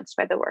influenced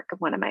by the work of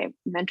one of my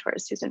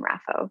mentors, Susan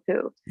Raffo,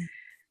 who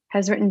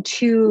has written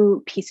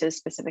 2 pieces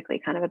specifically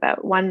kind of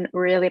about, one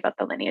really about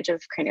the lineage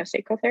of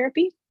craniosacral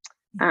therapy,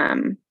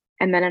 and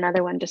then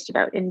another one just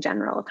about in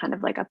general kind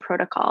of like a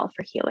protocol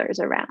for healers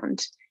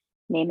around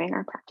naming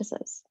our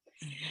practices.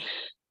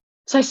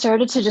 So I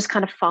started to just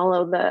kind of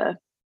follow the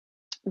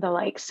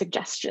like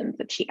suggestions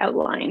that she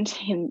outlined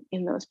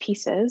in those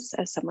pieces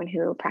as someone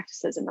who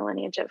practices in the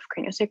lineage of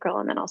craniosacral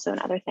and then also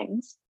in other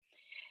things.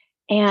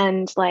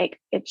 And like,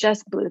 it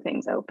just blew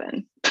things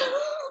open.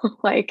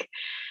 Like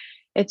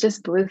it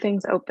just blew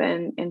things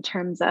open in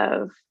terms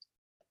of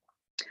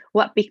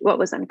what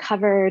was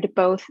uncovered,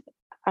 both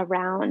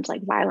around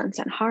like violence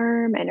and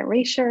harm and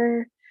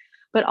erasure,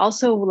 but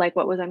also like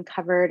what was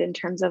uncovered in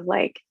terms of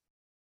like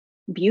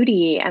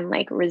beauty and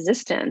like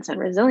resistance and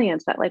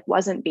resilience that like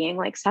wasn't being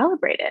like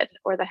celebrated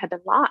or that had been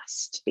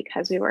lost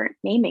because we weren't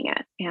naming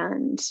it.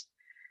 And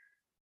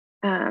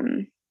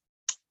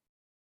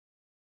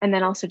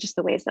then also just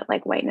the ways that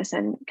like whiteness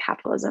and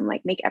capitalism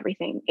like make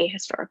everything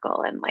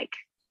ahistorical and like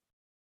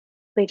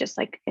they just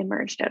like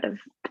emerged out of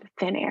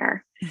thin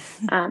air,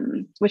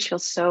 which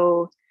feels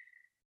so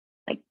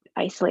like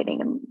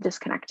isolating and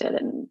disconnected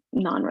and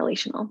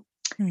non-relational.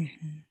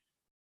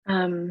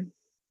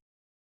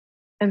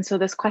 And so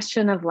this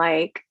question of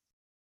like,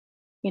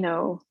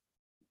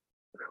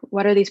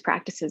 what are these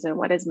practices and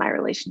what is my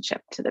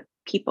relationship to the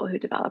people who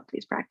developed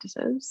these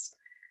practices?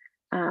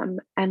 And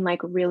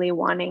like really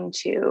wanting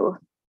to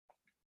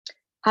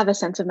have a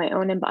sense of my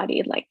own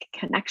embodied like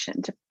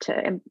connection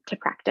to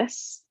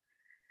practice.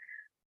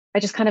 I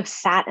just kind of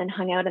sat and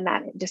hung out in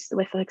that just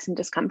with like some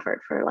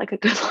discomfort for like a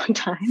good long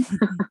time.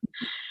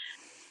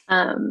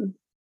 And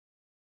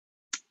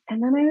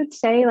then I would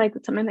say like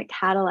something that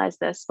catalyzed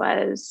this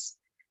was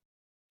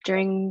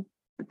during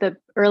the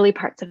early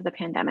parts of the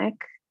pandemic.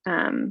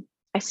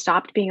 I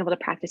stopped being able to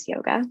practice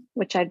yoga,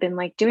 which I'd been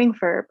like doing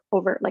for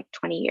over like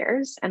 20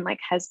 years and like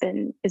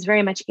is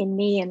very much in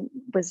me and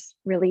was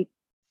really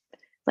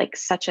like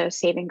such a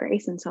saving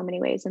grace in so many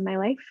ways in my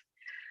life.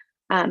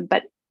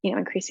 But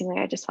increasingly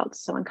I just felt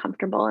so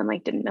uncomfortable and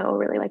like didn't know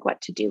really like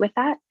what to do with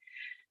that.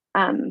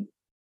 And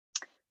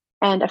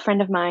a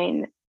friend of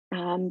mine,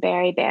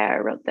 Barry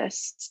Bear, wrote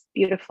this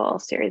beautiful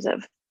series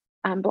of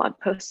blog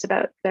posts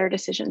about their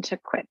decision to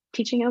quit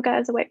teaching yoga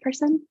as a white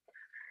person.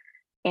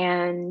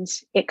 And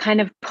it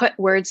kind of put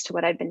words to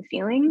what I'd been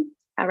feeling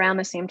around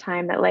the same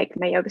time that like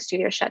my yoga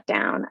studio shut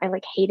down. I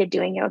like hated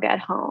doing yoga at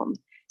home.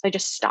 So I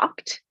just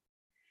stopped.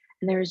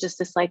 And there was just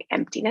this like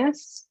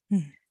emptiness.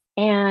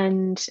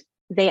 And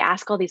they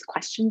ask all these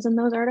questions in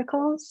those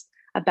articles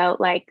about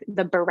like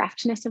the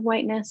bereftness of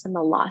whiteness and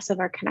the loss of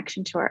our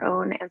connection to our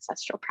own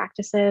ancestral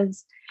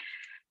practices.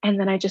 And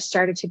then I just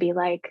started to be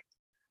like,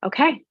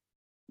 okay,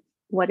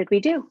 what did we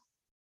do?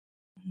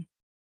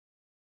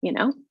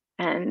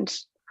 And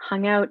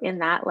hung out in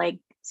that like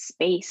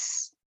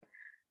space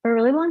for a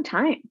really long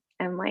time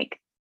and like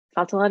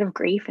felt a lot of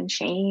grief and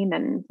shame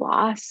and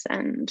loss.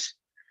 And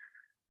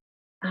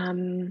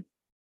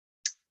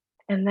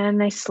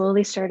then I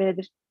slowly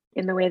started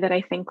in the way that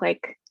I think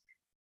like,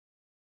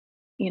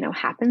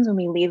 happens when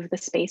we leave the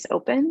space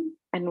open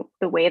and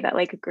the way that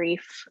like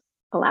grief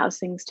allows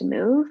things to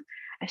move.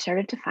 I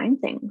started to find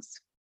things,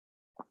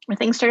 or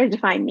things started to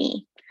find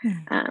me.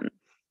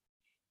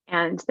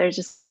 And there's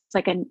just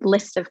like a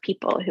list of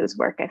people whose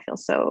work I feel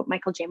so,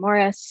 Michael J.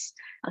 Morris,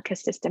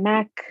 Alkistis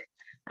Demek,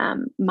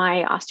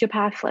 my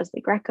osteopath,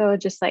 Leslie Greco,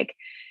 just like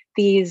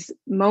these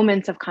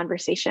moments of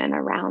conversation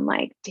around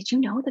like, did you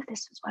know that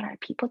this is what our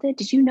people did?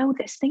 Did you know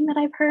this thing that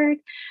I've heard?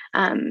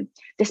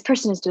 This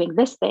person is doing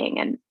this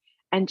thing.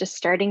 And just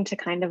starting to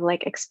kind of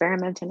like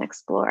experiment and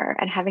explore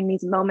and having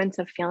these moments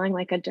of feeling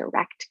like a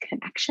direct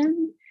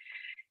connection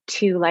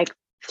to like,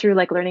 through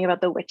like learning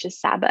about the witch's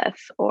Sabbath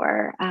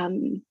or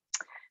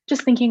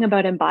just thinking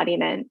about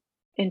embodiment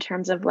in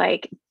terms of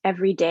like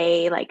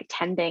everyday, like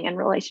tending and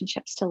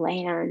relationships to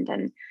land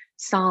and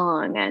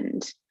song,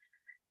 and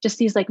just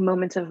these like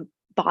moments of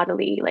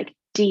bodily, like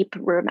deep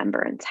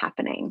remembrance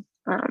happening.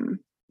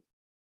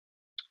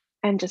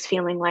 And just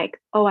feeling like,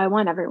 oh, I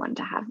want everyone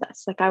to have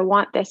this. Like, I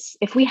want this.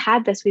 If we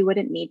had this, we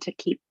wouldn't need to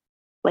keep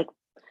like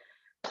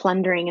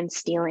plundering and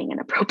stealing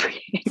and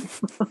appropriating.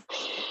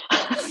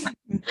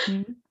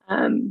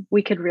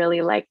 We could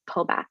really like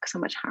pull back so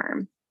much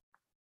harm.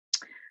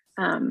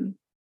 And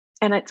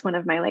it's one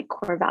of my like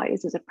core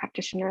values as a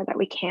practitioner, that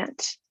we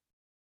can't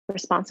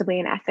responsibly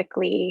and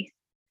ethically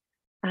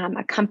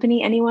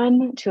accompany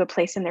anyone to a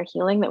place in their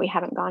healing that we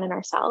haven't gone in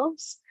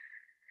ourselves.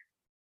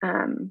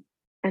 And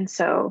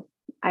so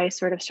I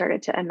sort of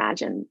started to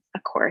imagine a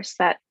course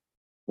that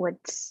would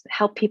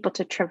help people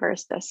to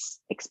traverse this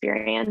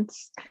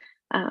experience,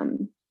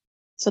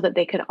 so that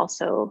they could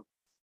also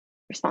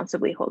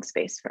responsibly hold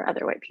space for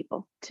other white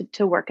people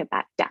to work at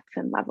that depth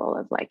and level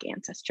of like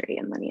ancestry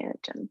and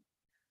lineage. And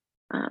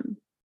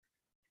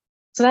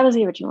so that was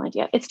the original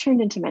idea. It's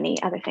turned into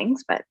many other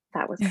things, but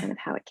that was kind of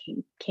how it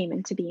came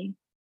into being.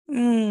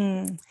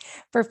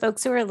 For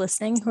folks who are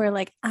listening, who are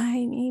like,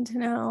 I need to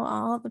know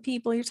all the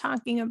people you're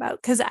talking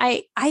about, because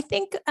I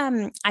think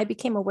I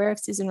became aware of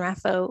Susan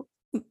Raffo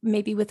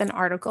maybe with an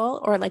article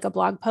or like a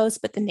blog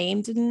post, but the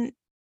name didn't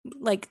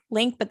like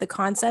link, but the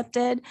concept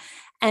did.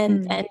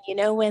 And then, you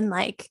know, when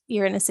like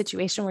you're in a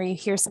situation where you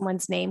hear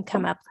someone's name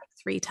come up like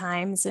 3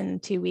 times in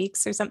 2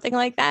 weeks or something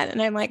like that,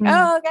 and I'm like,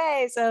 oh,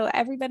 okay, so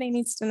everybody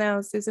needs to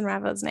know Susan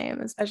Raffo's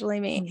name, especially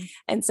me.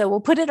 And so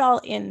we'll put it all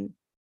in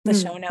the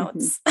show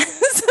notes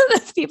so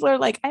that people are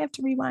like, I have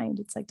to rewind.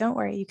 It's like, don't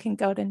worry, you can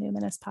go to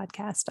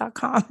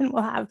numinouspodcast.com and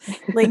we'll have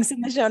links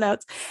in the show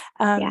notes.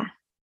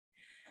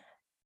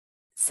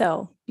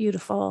 So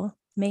beautiful,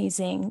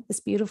 amazing,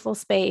 this beautiful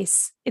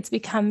space. It's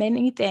become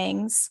many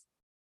things,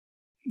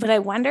 but I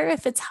wonder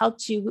if it's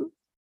helped you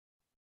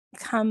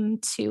come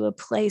to a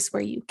place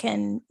where you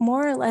can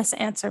more or less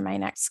answer my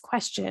next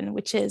question,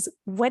 which is,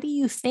 what do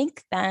you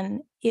think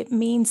then it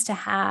means to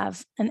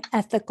have an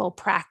ethical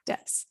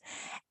practice?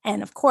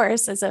 And of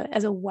course, as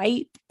a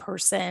white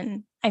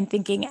person, I'm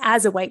thinking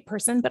as a white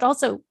person, but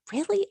also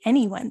really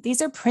anyone.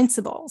 These are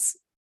principles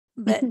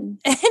that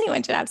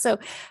anyone should have. So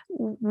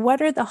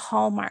what are the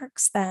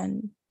hallmarks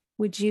then,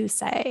 would you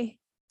say,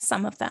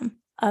 some of them,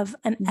 of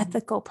an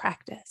ethical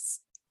practice?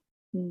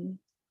 I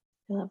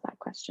love that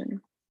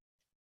question.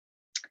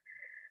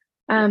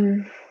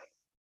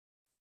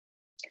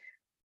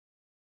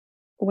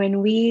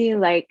 When we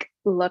like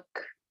look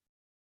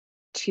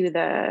to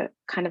the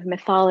kind of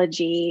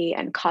mythology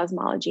and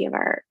cosmology of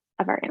our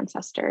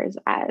ancestors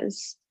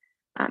as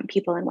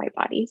people in white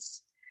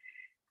bodies,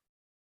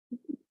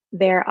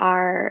 there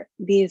are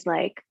these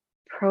like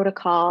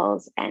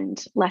protocols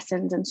and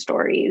lessons and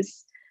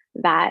stories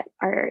that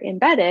are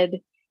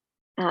embedded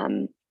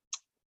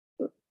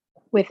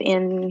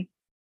within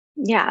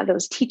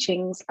those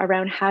teachings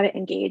around how to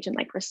engage in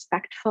like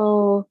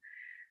respectful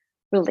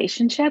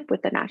relationship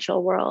with the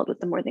natural world, with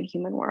the more than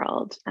human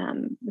world,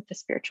 with the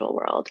spiritual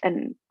world.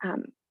 And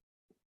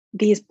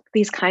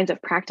these kinds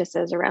of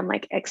practices around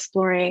like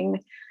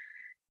exploring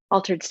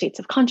altered states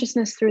of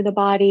consciousness through the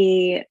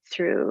body,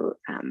 through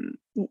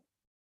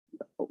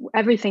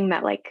everything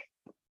that like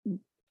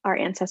our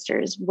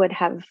ancestors would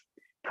have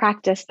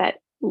practiced that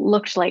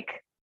looked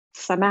like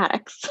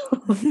somatics.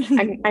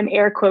 I'm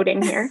air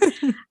quoting here.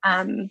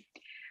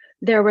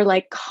 There were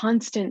like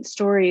constant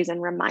stories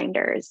and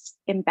reminders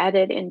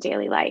embedded in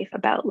daily life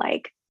about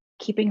like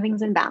keeping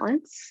things in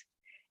balance,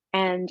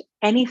 and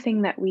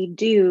anything that we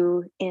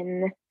do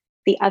in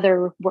the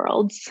other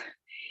worlds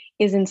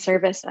is in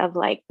service of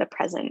like the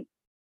present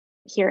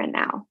here and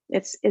now.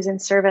 Is in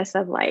service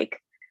of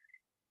like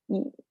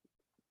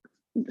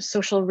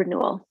social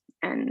renewal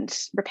and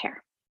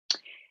repair.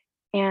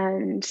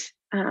 And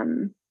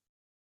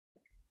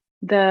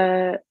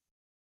the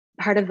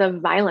part of the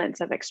violence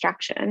of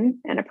extraction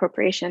and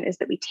appropriation is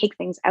that we take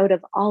things out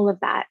of all of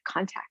that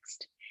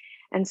context.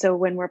 And so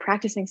when we're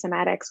practicing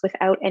somatics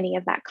without any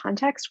of that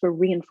context, we're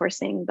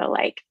reinforcing the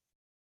like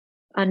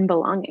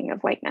unbelonging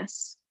of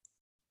whiteness.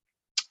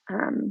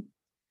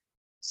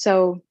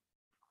 So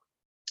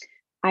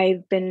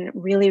I've been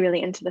really,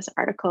 really into this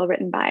article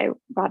written by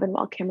Robin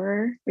Wall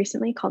Kimmerer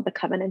recently called The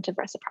Covenant of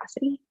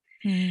Reciprocity.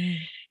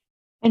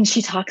 And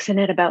she talks in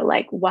it about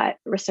like what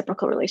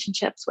reciprocal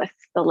relationships with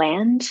the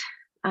land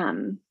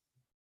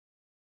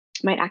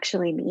might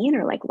actually mean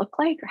or like look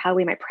like, or how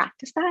we might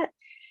practice that.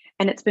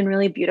 And it's been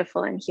really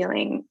beautiful and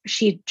healing.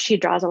 She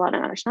draws a lot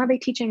on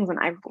Anishinaabe teachings, and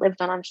I've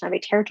lived on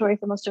Anishinaabe territory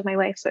for most of my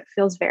life. So it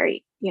feels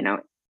very,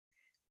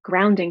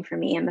 grounding for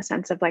me in the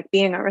sense of like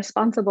being a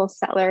responsible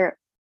settler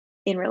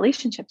in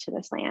relationship to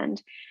this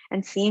land,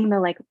 and seeing the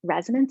like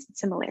resonance and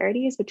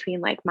similarities between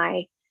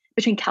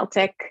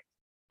Celtic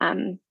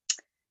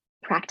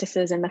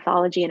practices and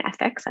mythology and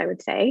ethics, I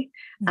would say,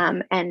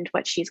 and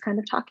what she's kind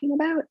of talking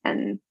about.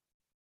 And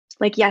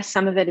like, yes,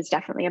 some of it is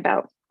definitely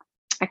about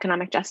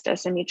economic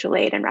justice and mutual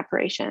aid and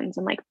reparations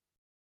and like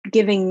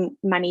giving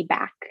money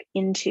back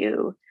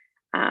into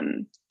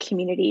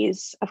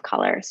communities of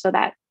color, so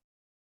that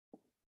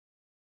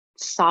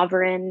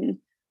sovereign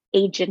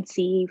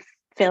agency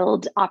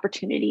filled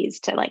opportunities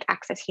to like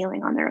access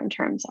healing on their own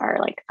terms are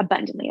like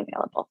abundantly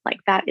available. Like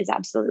that is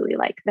absolutely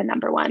like the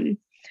number one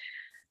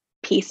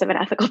piece of an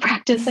ethical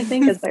practice, I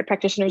think, as by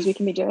practitioners we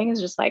can be doing, is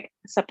just like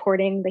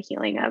supporting the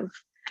healing of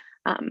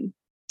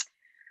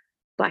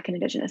Black and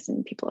Indigenous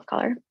and people of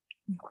color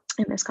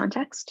in this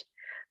context.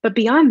 But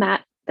beyond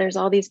that, there's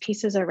all these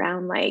pieces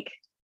around like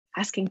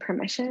asking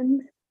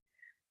permission,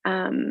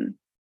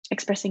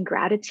 expressing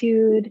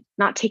gratitude,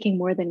 not taking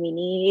more than we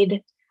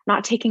need,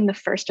 not taking the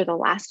first or the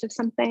last of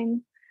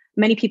something.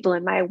 Many people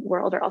in my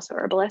world are also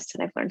herbalists,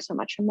 and I've learned so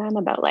much from them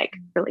about like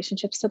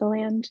relationships to the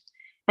land.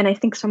 And I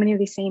think so many of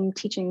these same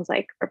teachings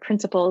like or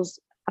principles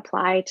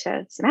apply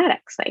to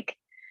somatics, like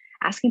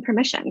asking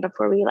permission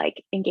before we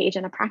like engage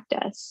in a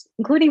practice,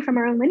 including from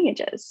our own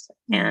lineages,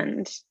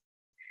 and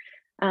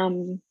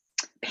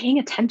paying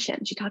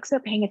attention. She talks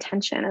about paying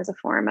attention as a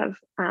form of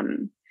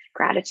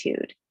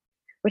gratitude,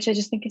 which I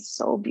just think is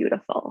so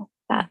beautiful.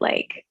 That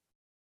like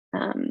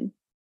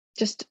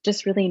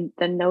just really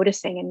the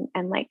noticing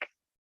and like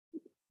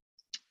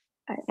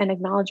an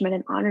acknowledgement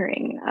and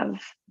honoring of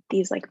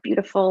these like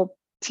beautiful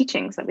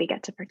teachings that we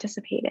get to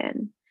participate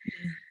in.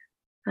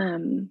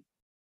 And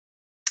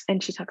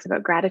she talks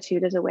about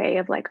gratitude as a way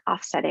of like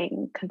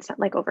offsetting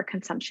like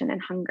overconsumption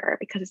and hunger,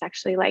 because it's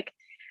actually like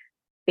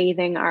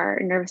bathing our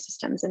nervous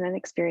systems in an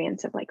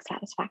experience of like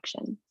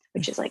satisfaction,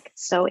 which is like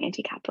so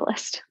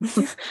anti-capitalist.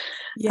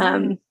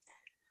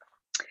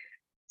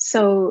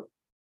 So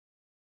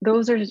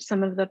those are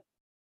some of the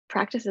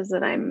practices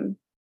that I'm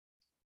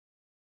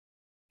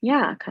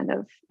kind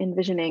of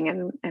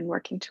envisioning and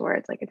working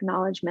towards, like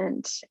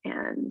acknowledgement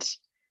and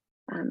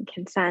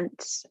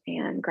consent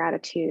and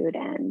gratitude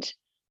and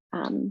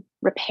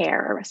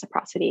repair or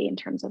reciprocity in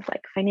terms of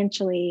like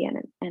financially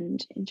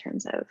and in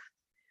terms of,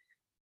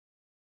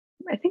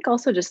 I think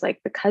also just like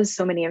because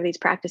so many of these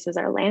practices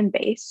are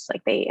land-based,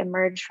 like they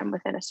emerge from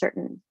within a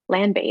certain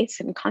land base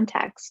and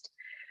context,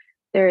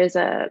 there is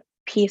a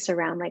piece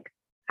around like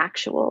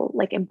actual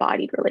like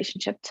embodied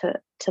relationship to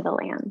the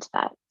land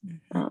that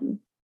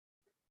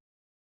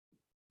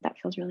that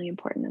feels really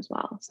important as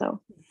well. So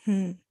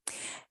and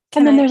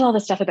then there's all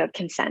this stuff about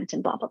consent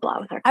and blah blah blah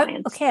with our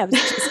clients. I was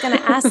just going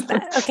to ask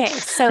that. Okay,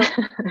 so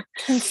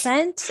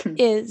consent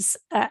is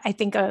I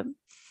think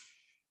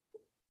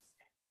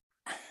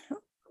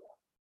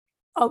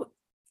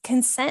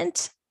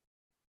consent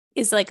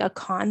is like a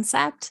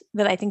concept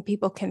that I think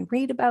people can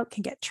read about,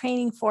 can get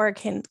training for,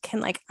 can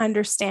like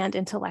understand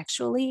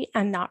intellectually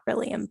and not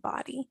really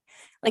embody.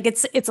 Like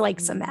it's like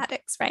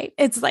somatics, right?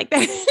 It's like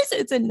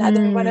it's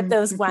another one of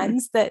those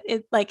ones that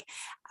it like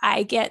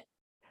I get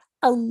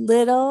a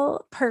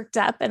little perked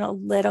up and a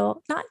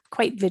little not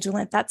quite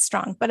vigilant, that's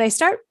strong, but I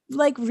start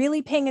like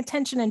really paying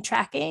attention and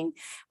tracking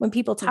when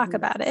people talk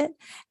about it,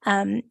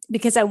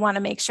 because I want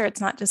to make sure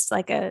it's not just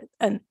like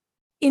an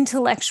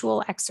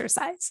intellectual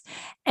exercise.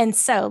 And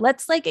so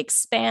let's like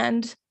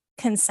expand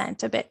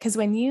consent a bit, because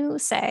when you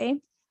say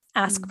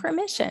ask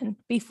permission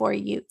before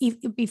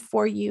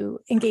you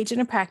engage in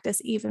a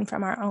practice, even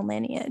from our own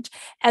lineage,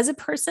 as a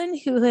person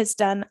who has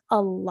done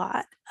a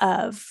lot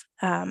of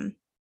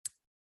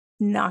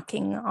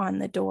knocking on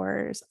the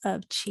doors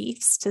of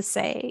chiefs to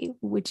say,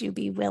 would you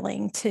be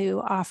willing to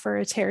offer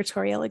a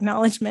territorial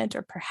acknowledgement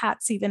or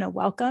perhaps even a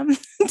welcome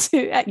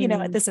to, at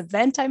this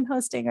event I'm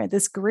hosting or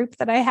this group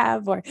that I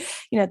have, or,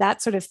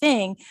 that sort of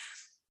thing.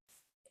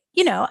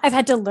 I've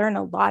had to learn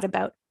a lot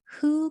about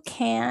who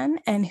can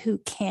and who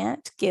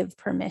can't give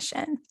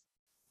permission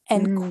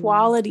and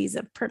qualities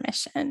of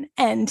permission,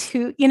 and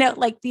who,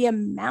 like the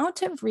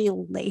amount of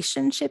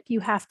relationship you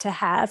have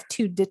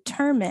to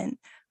determine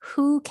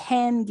who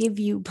can give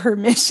you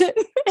permission.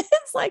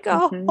 It's like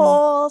a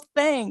whole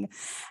thing.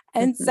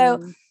 And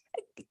so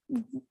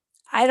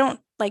I don't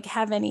like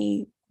have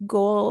any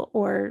goal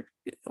or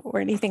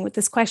anything with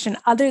this question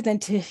other than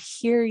to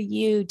hear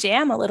you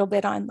jam a little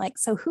bit on like,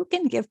 so who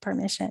can give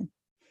permission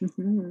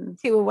to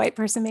a white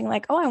person being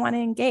like, oh, I want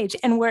to engage.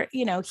 And we're,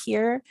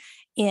 here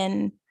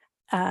in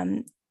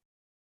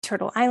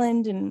Turtle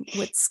Island and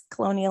what's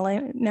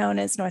colonially known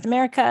as North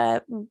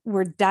America,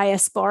 we're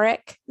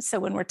diasporic. So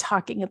when we're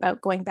talking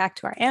about going back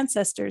to our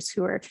ancestors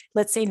who are,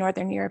 let's say,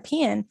 Northern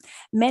European,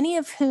 many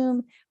of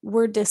whom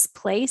were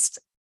displaced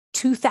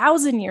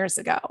 2,000 years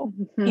ago,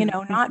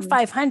 not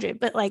 500,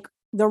 but like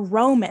the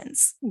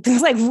Romans,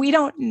 like we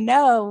don't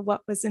know what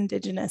was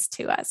indigenous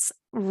to us,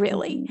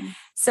 really.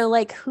 So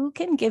like, who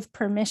can give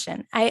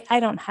permission?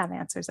 I don't have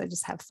answers. I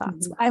just have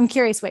thoughts. I'm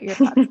curious what your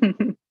thoughts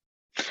are.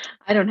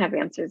 I don't have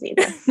answers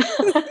either.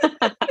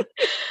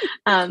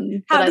 How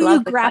do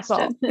you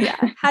grapple?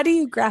 How do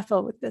you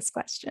grapple with this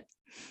question?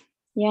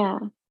 Yeah.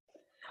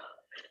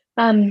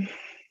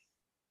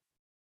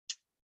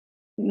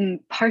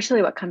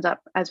 Partially what comes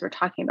up as we're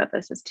talking about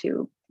this is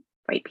to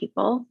white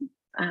people,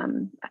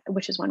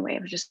 which is one way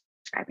of just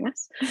describing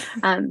us,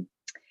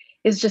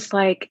 is just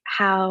like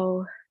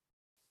how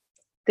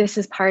this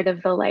is part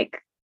of the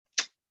like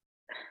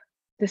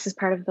this is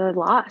part of the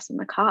loss and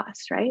the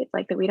cost, right?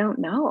 Like that we don't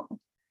know,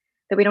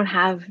 that we don't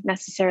have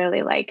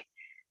necessarily, like,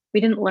 we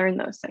didn't learn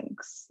those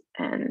things,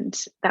 and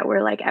that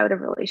we're like out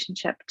of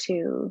relationship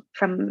to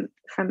from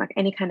like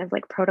any kind of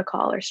like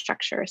protocol or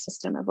structure or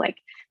system of like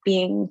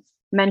being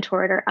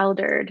mentored or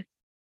eldered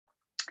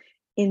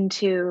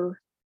into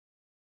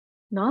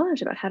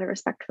knowledge about how to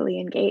respectfully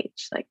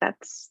engage. Like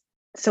that's,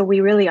 so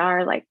we really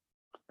are like,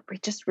 we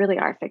just really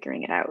are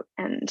figuring it out.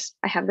 And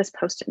I have this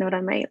post-it note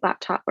on my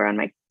laptop or on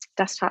my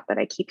desktop that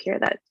I keep here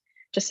that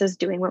just says,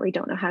 doing what we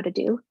don't know how to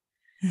do.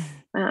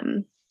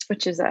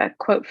 Which is a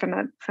quote from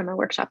a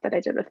workshop that I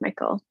did with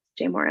Michael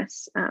J.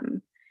 Morris.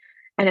 And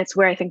it's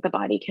where I think the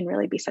body can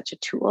really be such a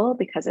tool,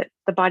 because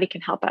the body can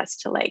help us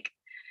to like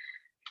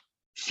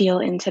feel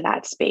into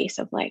that space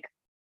of like,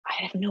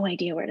 I have no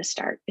idea where to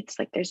start. It's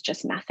like, there's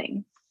just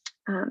nothing.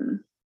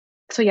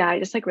 So yeah, I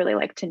just like really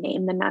like to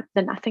name the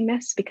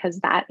nothingness, because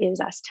that is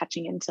us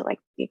touching into like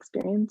the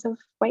experience of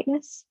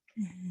whiteness.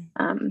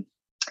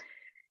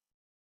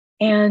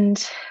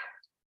 And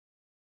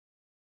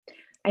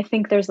I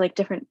think there's like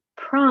different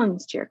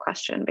prongs to your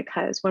question,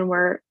 because when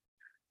we're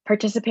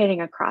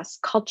participating across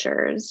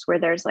cultures where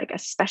there's like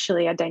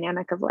especially a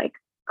dynamic of like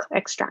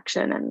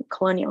extraction and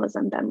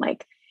colonialism, then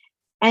like,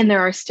 and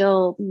there are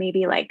still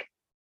maybe like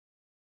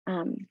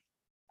kind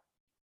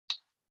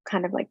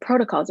of like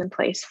protocols in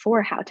place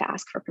for how to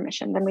ask for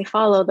permission, then we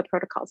follow the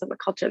protocols of the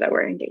culture that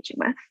we're engaging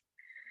with.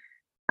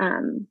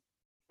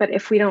 But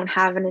if we don't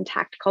have an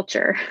intact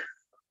culture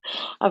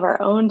of our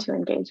own to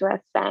engage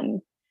with,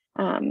 then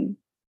how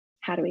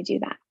do we do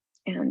that?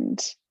 And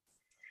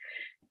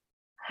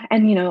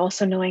you know,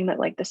 also knowing that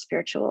like the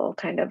spiritual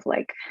kind of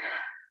like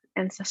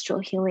ancestral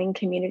healing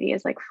community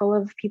is like full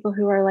of people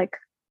who are like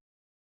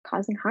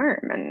causing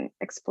harm and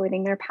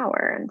exploiting their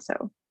power. And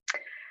so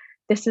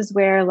this is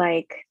where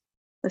like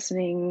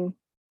listening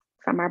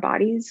from our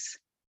bodies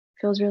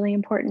feels really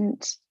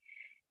important.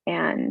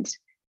 And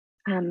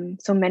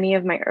so many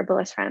of my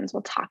herbalist friends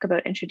will talk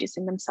about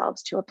introducing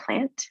themselves to a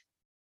plant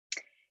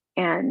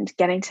and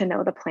getting to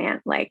know the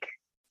plant like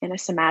in a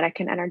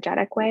somatic and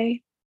energetic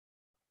way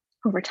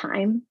over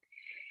time,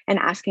 and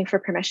asking for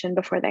permission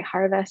before they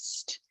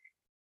harvest,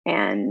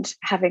 and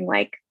having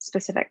like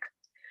specific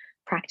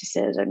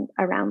practices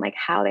around like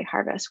how they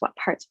harvest, what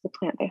parts of the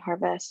plant they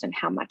harvest, and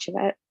how much of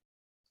it.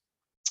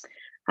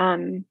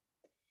 And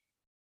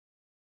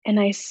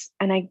I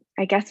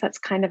guess that's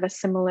kind of a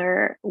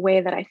similar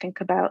way that I think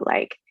about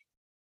like,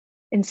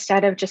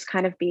 instead of just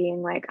kind of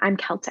being like, I'm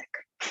Celtic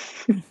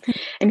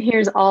and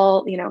here's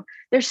all, you know,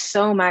 there's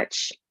so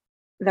much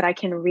that I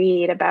can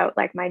read about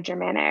like my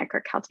Germanic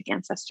or Celtic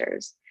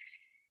ancestors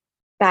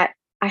that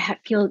I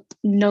feel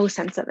no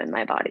sense of in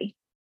my body.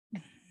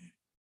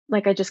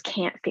 Like I just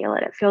can't feel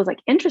it. It feels like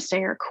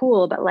interesting or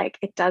cool, but like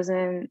it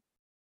doesn't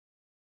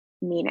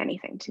mean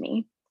anything to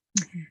me.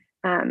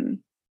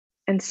 And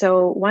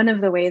so one of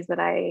the ways that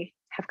I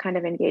have kind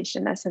of engaged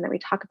in this and that we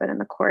talk about in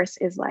the course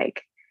is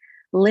like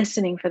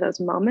listening for those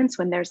moments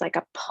when there's like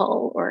a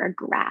pull or a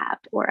grab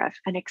or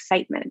an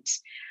excitement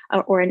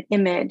or an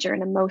image or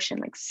an emotion,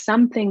 like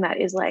something that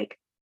is like,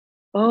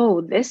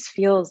 oh, this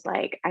feels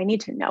like I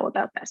need to know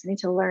about this. I need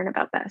to learn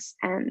about this.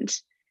 And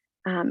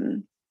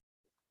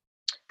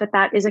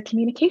that is a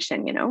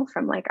communication, you know,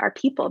 from like our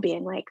people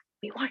being like,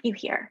 we want you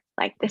here.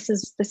 Like, this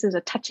is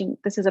a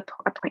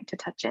point to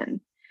touch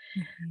in.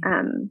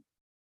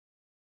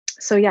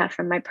 So yeah,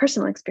 from my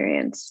personal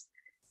experience,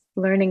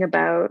 learning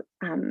about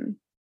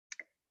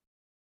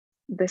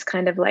this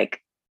kind of like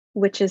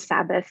witches'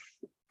 Sabbath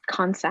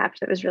concept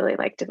that was really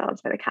like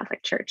developed by the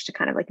Catholic Church to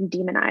kind of like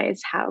demonize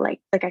how like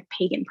a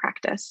pagan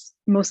practice,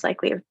 most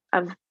likely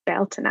of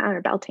Beltane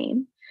or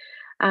Beltane.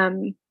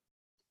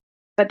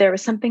 But there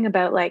was something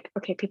about like,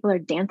 okay, people are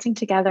dancing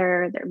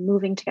together, they're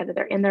moving together,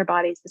 they're in their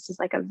bodies. This was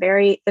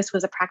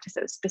a practice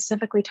that was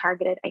specifically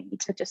targeted. I need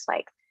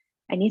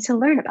to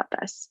learn about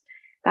this.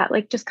 That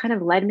like just kind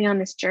of led me on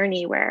this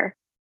journey where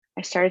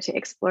I started to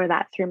explore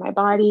that through my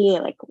body,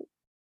 like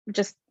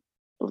just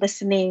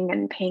listening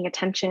and paying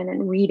attention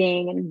and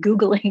reading and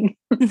Googling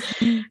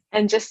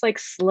and just like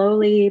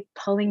slowly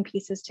pulling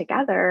pieces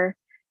together.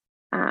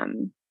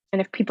 And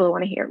if people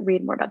want to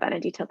read more about that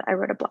in detail, I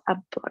wrote a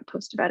blog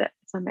post about it.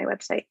 It's on my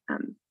website.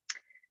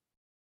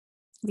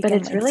 But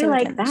it's really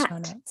like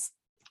that.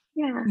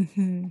 Yeah.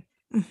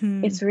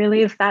 It's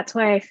really, that's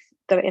why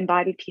the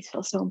embodied piece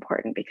feels so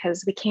important,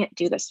 because we can't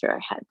do this through our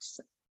heads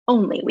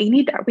only. We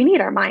need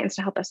our minds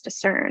to help us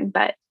discern,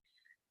 but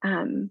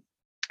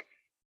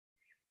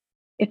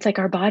it's like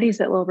our bodies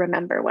that will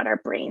remember what our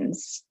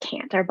brains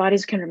can't. Our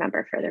bodies can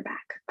remember further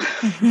back.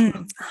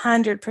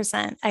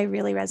 100%. I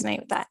really resonate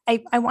with that.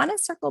 I want to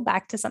circle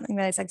back to something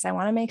that I said, because I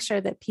want to make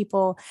sure that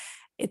people,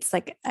 it's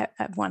like, I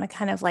want to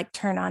kind of like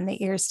turn on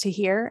the ears to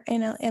hear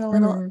in a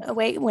little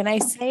way. When I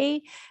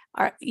say,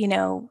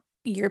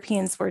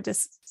 Europeans were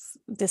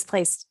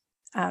displaced,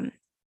 I'm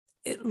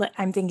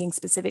thinking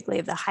specifically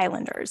of the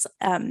Highlanders,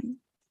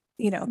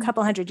 a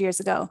couple hundred years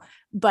ago,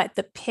 but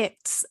the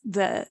Picts,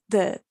 the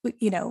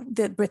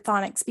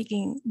Brythonic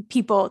speaking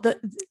people,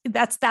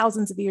 that's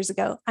thousands of years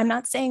ago. I'm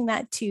not saying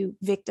that to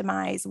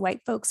victimize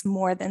white folks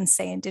more than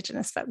say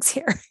indigenous folks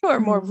here who are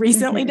more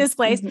recently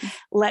displaced.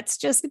 Let's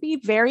just be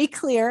very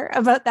clear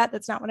about that.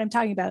 That's not what I'm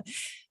talking about.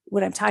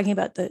 What I'm talking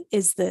about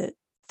is the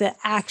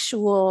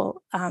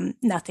actual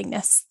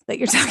nothingness that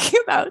you're talking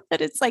about, that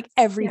it's like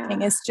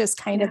everything is just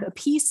kind of a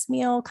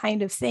piecemeal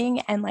kind of thing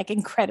and like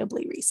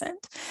incredibly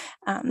recent.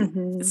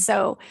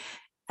 So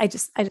I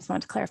just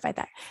want to clarify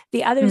that.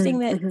 The other thing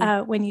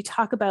that when you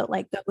talk about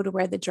like go to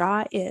where the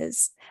draw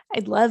is,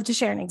 I'd love to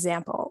share an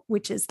example,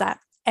 which is that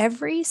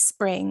every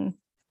spring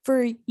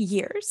for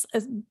years,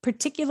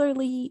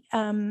 particularly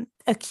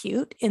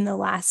acute in the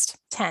last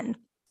 10,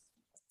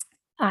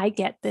 I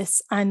get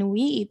this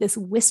ennui, this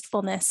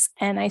wistfulness,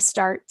 and I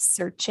start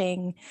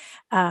searching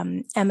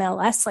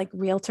MLS, like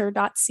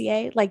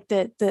realtor.ca, like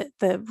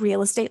the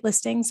real estate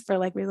listings for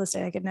like real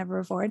estate I could never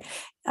afford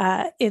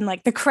in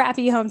like the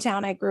crappy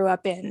hometown I grew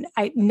up in.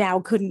 I now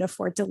couldn't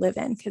afford to live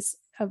in because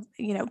of,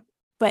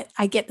 but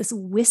I get this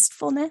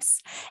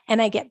wistfulness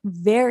and I get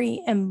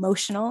very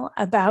emotional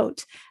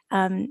about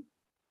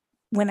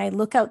when I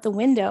look out the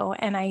window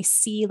and I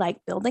see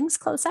like buildings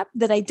close up,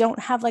 that I don't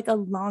have like a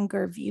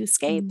longer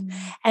viewscape.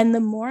 And the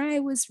more I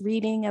was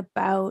reading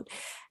about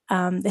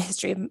the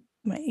history of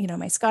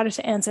my Scottish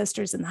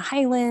ancestors in the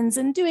Highlands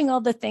and doing all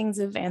the things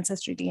of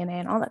ancestry DNA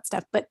and all that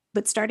stuff, but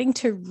starting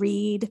to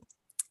read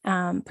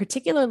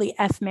particularly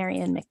F.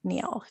 Marion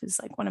McNeill, who's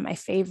like one of my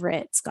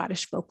favorite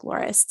Scottish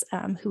folklorists,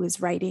 who was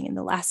writing in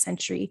the last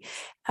century,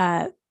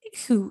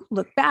 who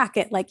looked back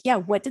at like,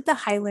 what did the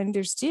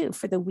Highlanders do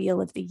for the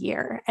wheel of the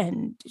year?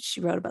 And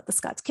she wrote about the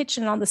Scots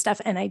kitchen and all this stuff.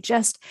 And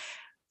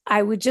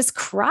I would just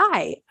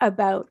cry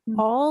about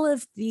all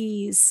of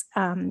these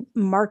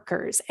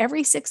markers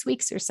every 6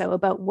 weeks or so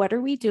about what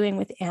are we doing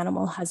with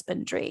animal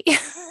husbandry. It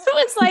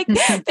was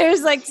like,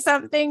 there's like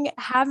something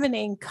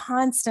happening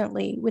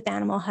constantly with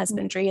animal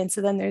husbandry. And so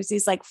then there's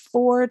these like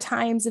 4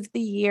 times of the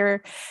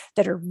year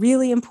that are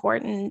really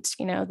important,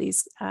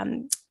 these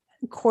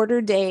quarter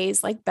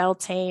days like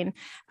Beltane,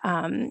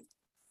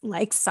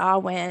 like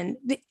Samhain,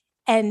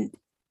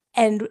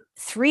 and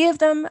 3 of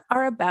them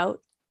are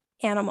about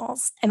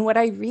animals. And what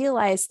I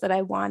realized that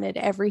I wanted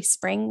every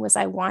spring was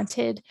I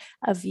wanted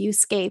a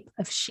viewscape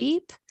of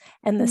sheep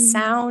and the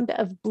sound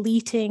of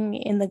bleating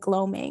in the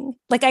gloaming.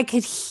 Like I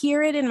could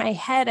hear it in my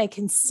head. I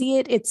can see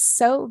it. It's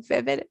so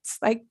vivid. It's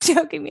like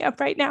choking me up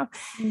right now.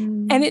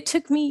 And it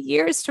took me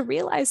years to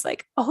realize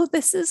like, oh,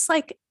 this is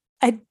like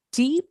a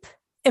deep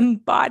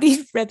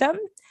embodied rhythm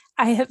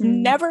I have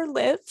never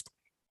lived.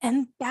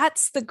 And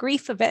that's the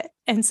grief of it.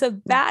 And so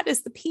that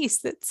is the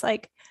piece that's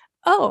like,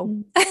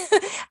 oh,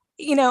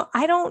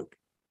 I don't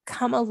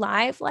come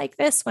alive like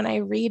this when I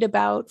read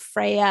about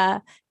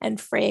Freya and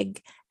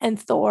Frigg and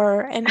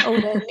Thor and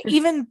Odin,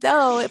 even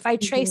though if I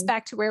trace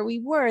back to where we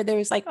were,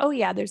 there's like, oh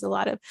yeah, there's a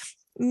lot of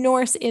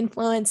Norse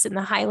influence in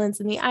the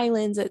Highlands and the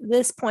Islands at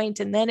this point.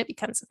 And then it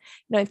becomes,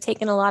 I've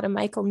taken a lot of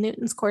Michael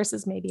Newton's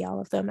courses, maybe all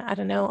of them, I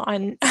don't know,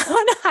 on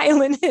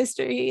Highland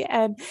history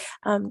and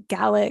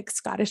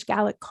Scottish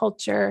Gaelic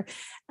culture.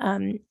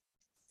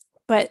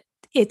 But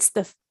it's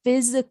the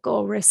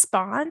physical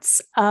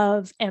response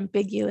of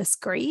ambiguous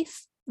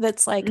grief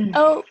that's like,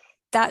 oh,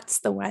 that's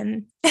the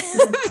one.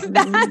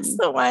 That's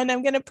the one.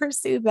 I'm going to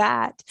pursue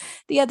that.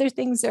 The other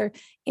things are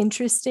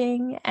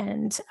interesting.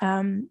 And,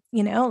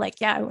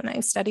 when I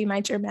study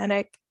my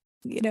Germanic,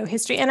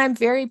 history, and I'm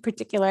very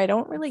particular, I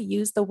don't really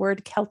use the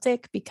word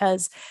Celtic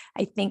because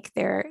I think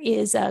there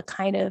is a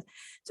kind of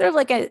sort of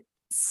like a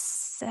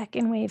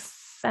second wave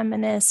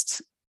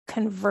feminist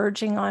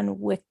converging on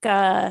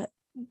Wicca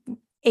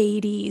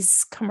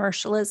 80s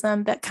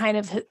commercialism that kind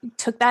of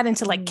took that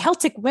into like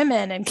Celtic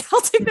women and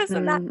Celtic this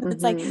and that.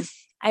 It's like,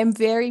 I'm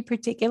very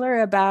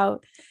particular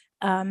about,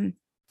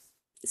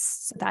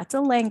 so that's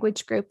a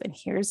language group and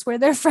here's where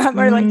they're from,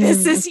 or like,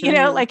 this is,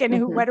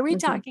 and what are we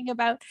talking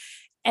about?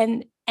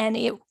 And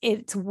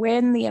it's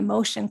when the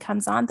emotion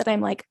comes on that I'm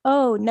like,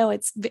 oh no,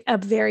 it's a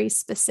very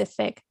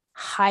specific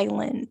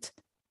Highland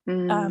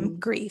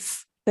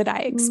grief that I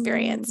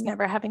experienced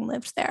never having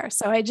lived there.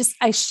 So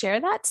I share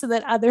that so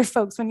that other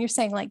folks, when you're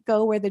saying like,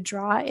 go where the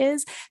draw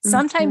is,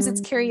 sometimes it's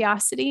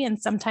curiosity and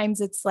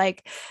sometimes it's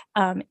like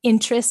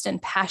interest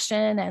and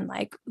passion and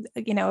like,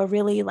 a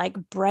really like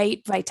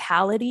bright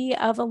vitality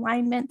of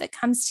alignment that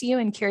comes to you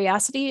and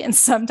curiosity. And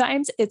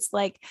sometimes it's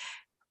like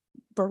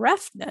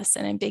bereftness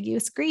and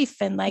ambiguous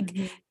grief and like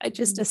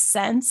just a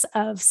sense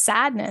of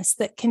sadness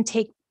that can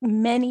take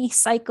many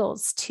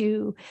cycles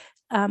to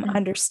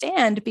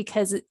understand,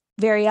 because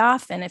very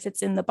often, if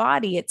it's in the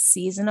body, it's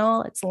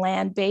seasonal, it's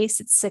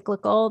land-based, it's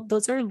cyclical.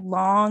 Those are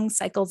long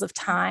cycles of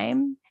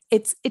time.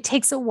 It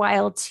takes a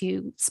while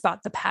to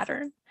spot the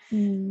pattern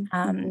in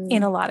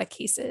a lot of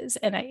cases.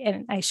 And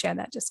I share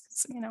that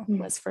just because,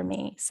 it was for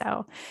me.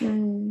 So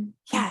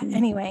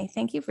anyway,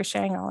 thank you for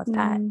sharing all of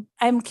that.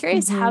 I'm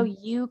curious how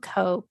you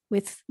cope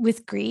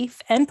with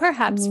grief and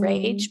perhaps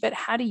rage, but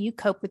how do you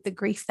cope with the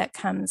grief that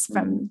comes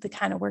from the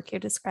kind of work you're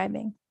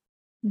describing?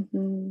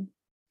 Mm-hmm.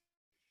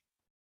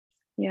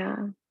 Yeah.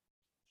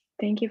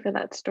 Thank you for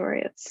that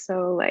story. It's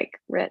so like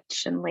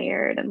rich and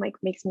layered and like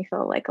makes me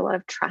feel like a lot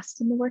of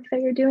trust in the work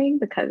that you're doing,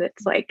 because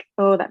it's like,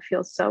 oh, that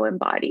feels so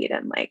embodied.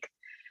 And like,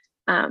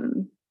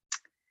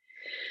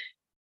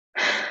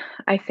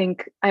 I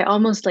think I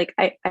almost like,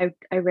 I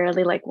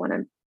rarely like want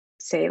to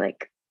say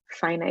like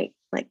finite,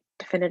 like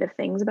definitive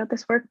things about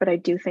this work, but I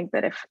do think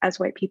that if as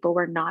white people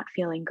we're not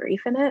feeling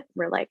grief in it,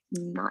 we're like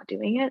not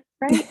doing it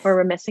right, or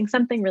we're missing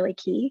something really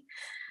key.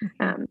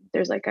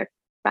 There's like a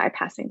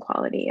bypassing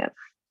quality of,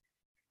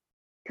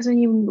 because when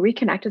you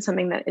reconnect with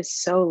something that is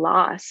so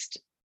lost,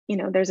 you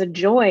know, there's a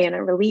joy and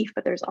a relief,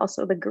 but there's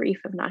also the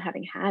grief of not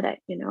having had it,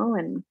 you know.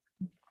 And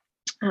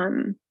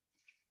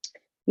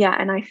yeah,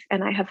 and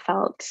I have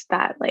felt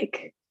that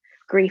like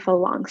grief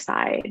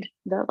alongside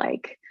the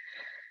like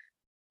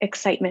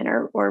excitement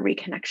or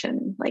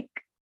reconnection. Like,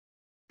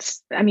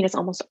 I mean, it's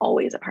almost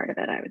always a part of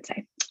it, I would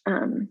say.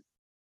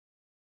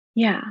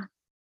 Yeah.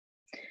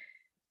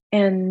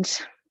 And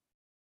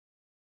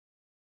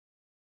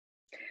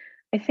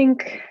I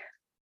think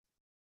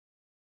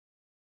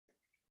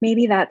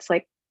maybe that's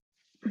like,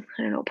 I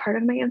don't know, part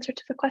of my answer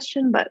to the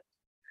question, but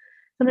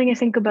something I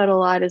think about a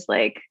lot is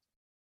like,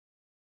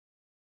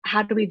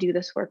 how do we do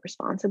this work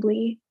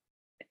responsibly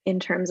in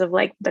terms of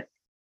like the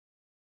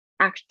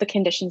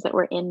conditions that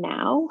we're in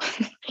now?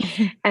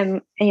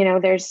 And, you know,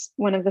 there's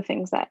one of the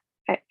things that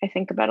I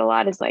think about a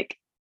lot is like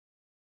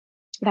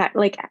that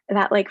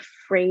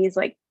phrase,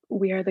 like,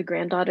 we are the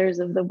granddaughters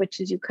of the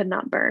witches you could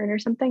not burn or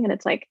something. And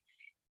it's like,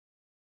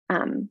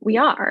 we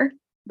are,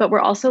 but we're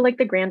also like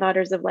the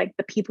granddaughters of like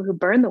the people who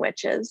burn the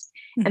witches.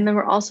 And then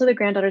we're also the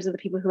granddaughters of the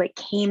people who like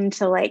came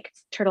to like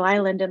Turtle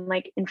Island and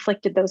like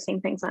inflicted those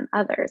same things on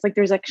others. Like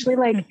there's actually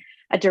like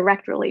a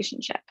direct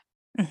relationship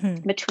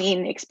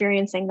between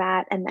experiencing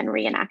that and then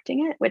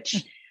reenacting it,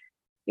 which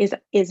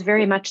is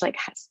very much like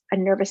a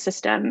nervous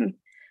system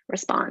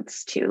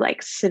response to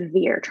like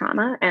severe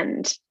trauma,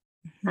 and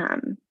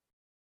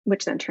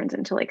which then turns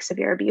into like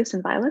severe abuse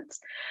and violence.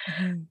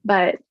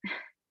 But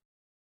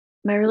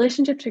my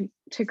relationship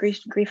to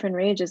grief and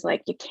rage is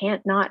like, you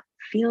can't not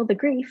feel the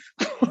grief.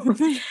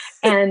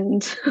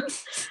 And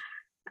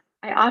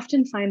I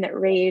often find that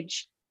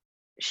rage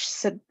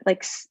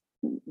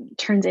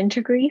turns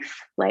into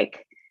grief,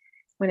 like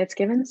when it's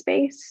given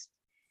space.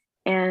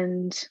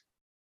 And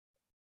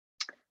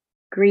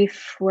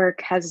grief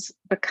work has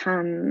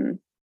become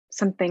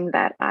something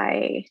that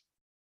I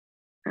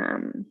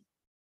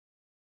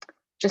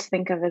just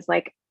think of as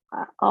like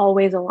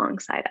always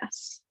alongside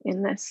us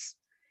in this,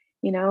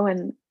 you know.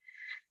 And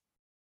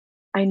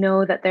I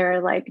know that there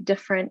are like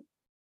different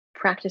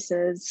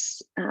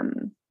practices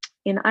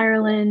in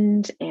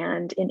Ireland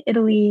and in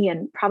Italy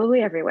and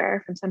probably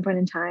everywhere from some point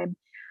in time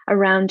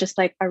around just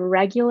like a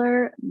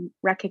regular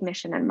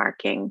recognition and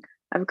marking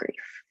of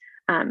grief.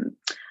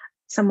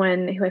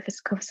 Someone who I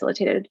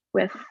co-facilitated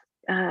with,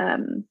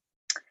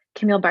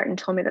 Camille Barton,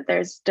 told me that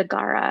there's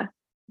Dagara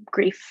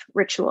grief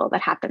ritual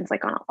that happens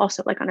like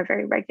on a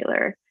very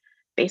regular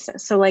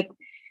basis. So like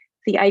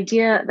the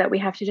idea that we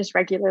have to just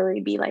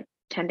regularly be like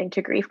tending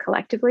to grief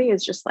collectively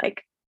is just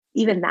like,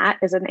 even that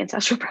is an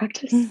ancestral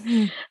practice.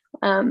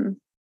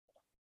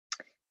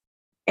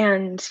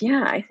 And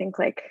yeah, I think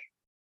like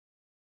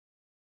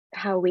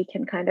how we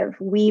can kind of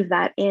weave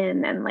that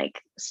in and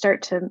like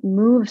start to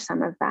move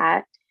some of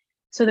that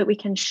so that we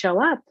can show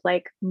up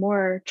like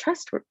more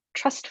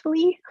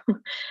trustfully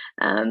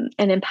and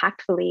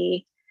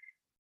impactfully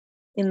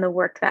in the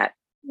work that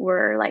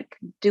we're like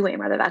doing,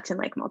 whether that's in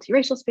like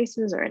multiracial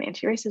spaces or in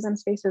anti-racism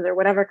spaces or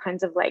whatever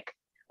kinds of like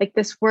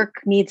this work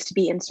needs to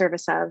be in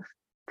service of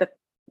the,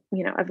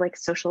 you know, of like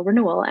social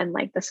renewal and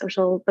like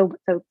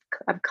the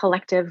of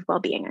collective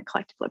well-being and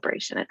collective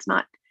liberation. It's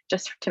not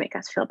just to make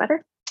us feel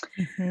better.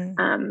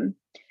 And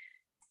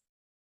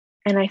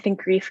I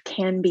think grief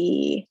can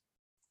be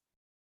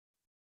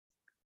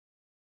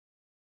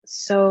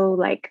so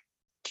like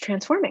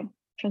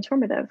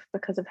transformative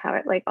because of how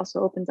it like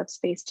also opens up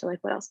space to like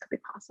what else could be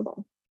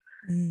possible.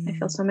 I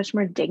feel so much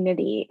more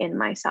dignity in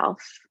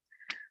myself.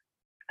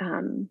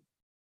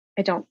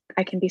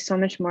 I can be so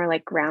much more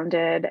like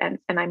grounded, and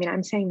I mean,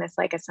 I'm saying this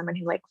like as someone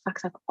who like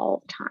fucks up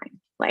all the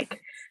time.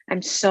 Like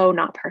I'm so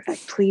not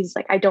perfect. Please,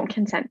 like I don't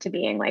consent to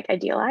being like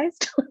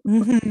idealized.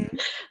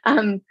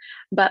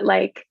 But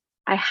like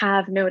I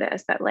have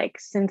noticed that like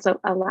since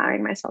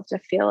allowing myself to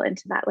feel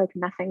into that like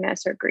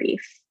nothingness or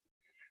grief,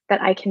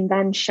 that I can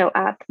then show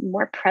up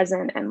more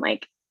present and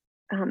like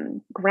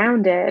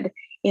grounded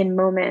in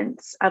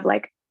moments of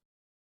like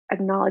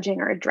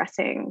acknowledging or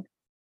addressing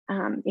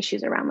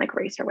issues around like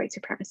race or white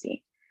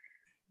supremacy,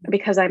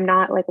 because I'm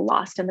not like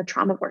lost in the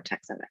trauma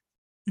vortex of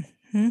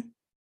it.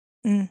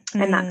 And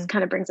that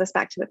kind of brings us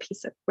back to the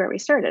piece of where we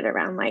started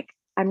around like,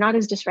 I'm not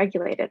as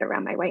dysregulated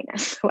around my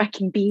whiteness, so I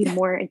can be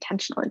more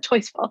intentional and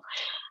choiceful.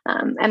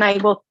 And I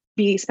will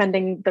be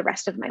spending the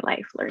rest of my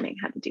life learning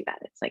how to do that.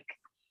 It's like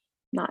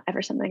not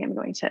ever something I'm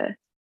going to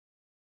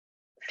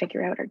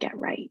figure out or get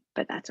right,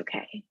 but that's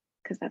okay,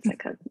 because that's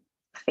like a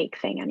fake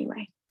thing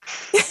anyway.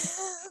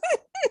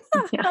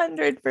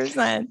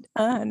 100%.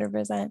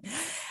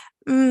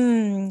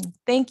 100%.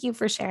 Thank you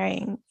for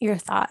sharing your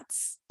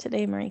thoughts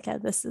today,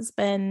 Marika. This has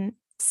been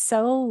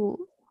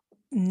so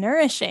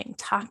nourishing.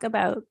 Talk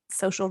about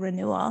social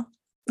renewal.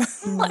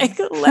 Like,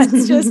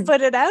 let's just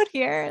put it out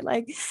here.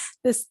 Like,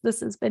 this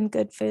has been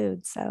good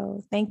food.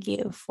 So thank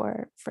you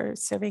for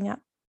serving up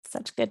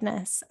such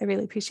goodness. I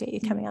really appreciate you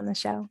coming on the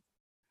show.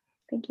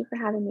 Thank you for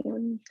having me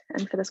and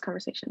for this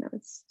conversation. That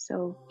was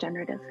so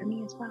generative for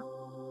me as well.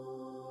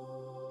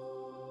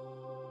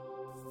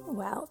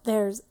 Well,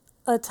 there's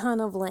a ton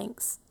of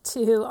links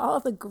to all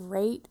the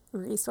great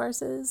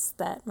resources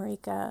that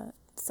Marika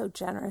so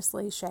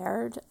generously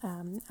shared.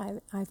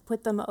 I've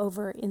put them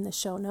over in the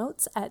show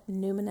notes at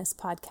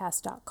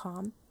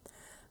numinouspodcast.com.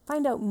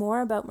 Find out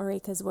more about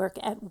Marika's work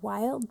at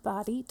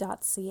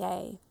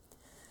White-Bodied.ca.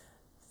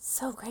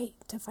 So great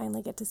to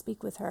finally get to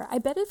speak with her. I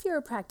bet if you're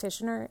a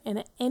practitioner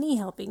in any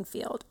helping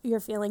field, you're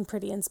feeling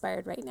pretty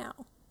inspired right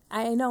now.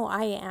 I know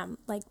I am.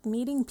 Like,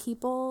 meeting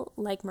people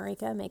like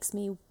Marika makes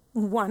me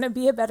want to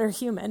be a better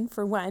human,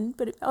 for one,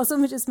 but it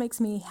also just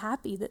makes me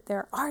happy that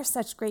there are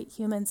such great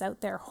humans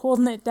out there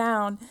holding it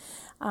down,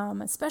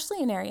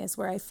 especially in areas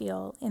where I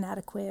feel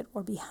inadequate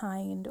or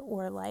behind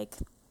or like,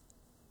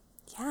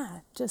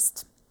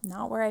 just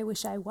not where I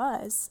wish I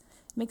was.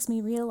 It makes me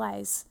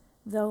realize,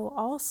 though,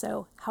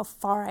 also how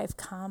far I've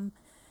come.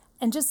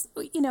 And just,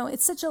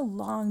 it's such a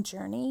long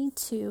journey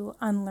to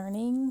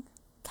unlearning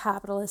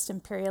capitalist,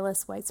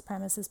 imperialist, white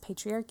supremacist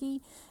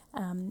patriarchy.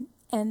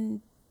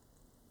 And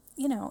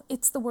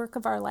it's the work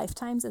of our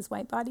lifetimes as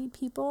white-bodied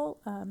people.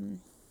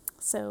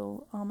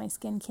 So all my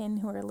skin kin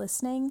who are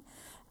listening,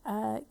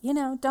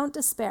 don't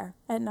despair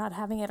at not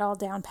having it all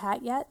down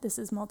pat yet. This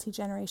is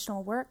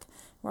multi-generational work.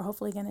 We're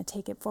hopefully going to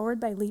take it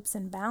forward by leaps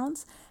and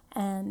bounds.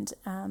 And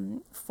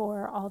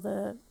for all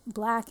the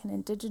Black and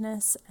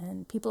Indigenous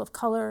and people of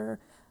color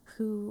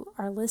who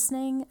are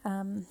listening,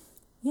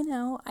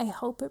 I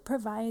hope it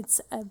provides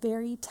a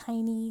very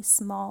tiny,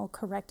 small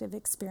corrective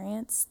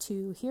experience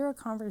to hear a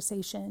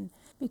conversation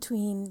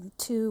between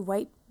two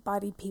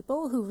white-bodied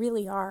people who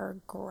really are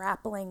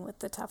grappling with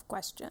the tough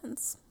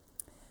questions.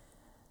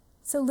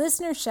 So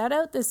listener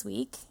shout-out this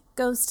week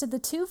goes to the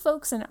two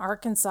folks in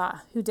Arkansas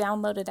who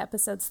downloaded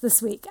episodes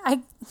this week.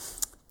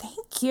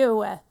 Thank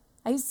you.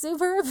 I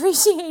super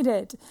appreciate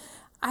it.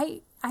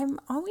 I'm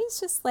always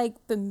just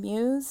like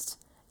bemused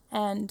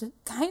and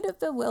kind of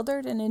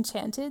bewildered and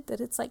enchanted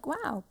that it's like,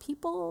 wow,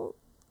 people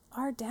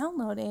are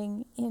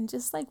downloading in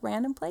just like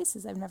random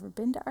places. I've never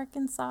been to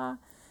Arkansas.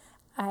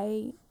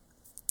 I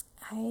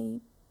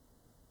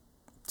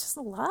just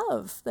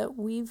love that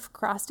we've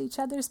crossed each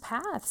other's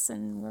paths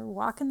and we're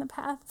walking the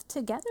path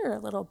together a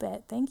little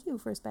bit. Thank you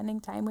for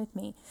spending time with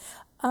me.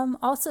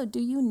 Also,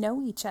 do you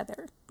know each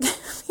other?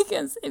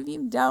 Because if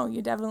you don't,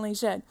 you definitely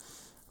should.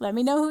 Let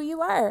me know who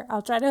you are.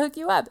 I'll try to hook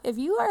you up. If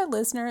you are a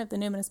listener of the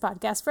Numinous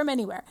Podcast from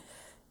anywhere,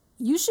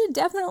 you should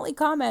definitely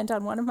comment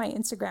on one of my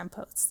Instagram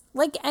posts.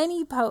 Like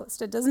any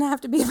post. It doesn't have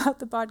to be about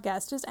the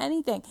podcast, just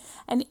anything.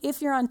 And if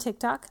you're on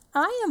TikTok,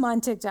 I am on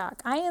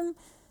TikTok. I am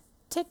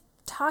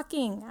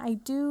TikToking. I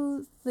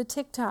do the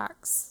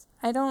TikToks.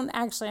 I don't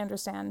actually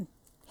understand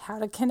how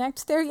to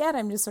connect there yet.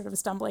 I'm just sort of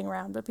stumbling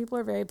around, but people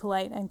are very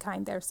polite and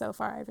kind there so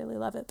far. I really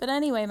love it. But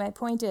anyway, my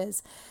point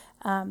is,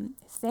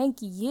 thank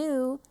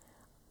you,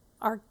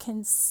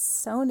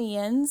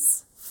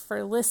 Arkansonians,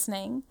 for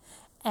listening.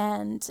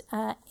 And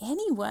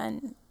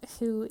anyone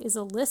who is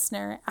a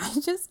listener, I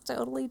just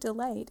totally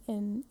delight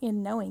in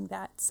knowing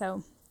that.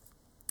 So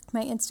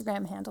my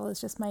Instagram handle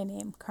is just my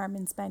name,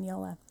 Carmen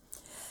Spaniola.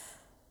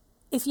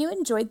 If you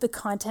enjoyed the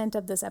content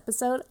of this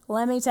episode,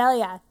 let me tell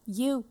you,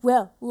 you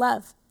will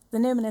love the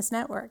Numinous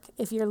Network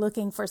if you're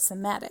looking for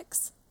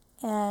Somatics.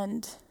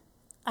 And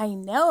I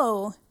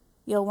know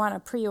you'll want to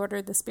pre-order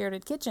The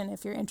Spirited Kitchen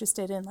if you're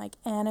interested in like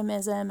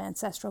animism,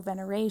 ancestral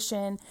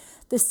veneration,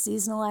 the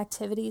seasonal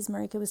activities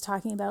Marika was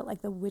talking about,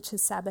 like the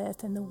Witch's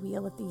Sabbath and the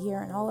Wheel of the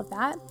Year and all of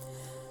that.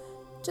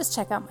 Just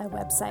check out my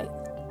website,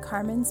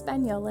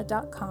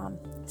 carmenspaniola.com,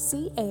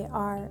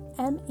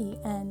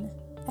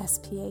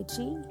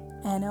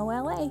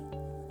 CarmenSpagnola.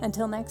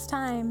 Until next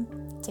time,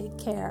 take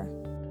care.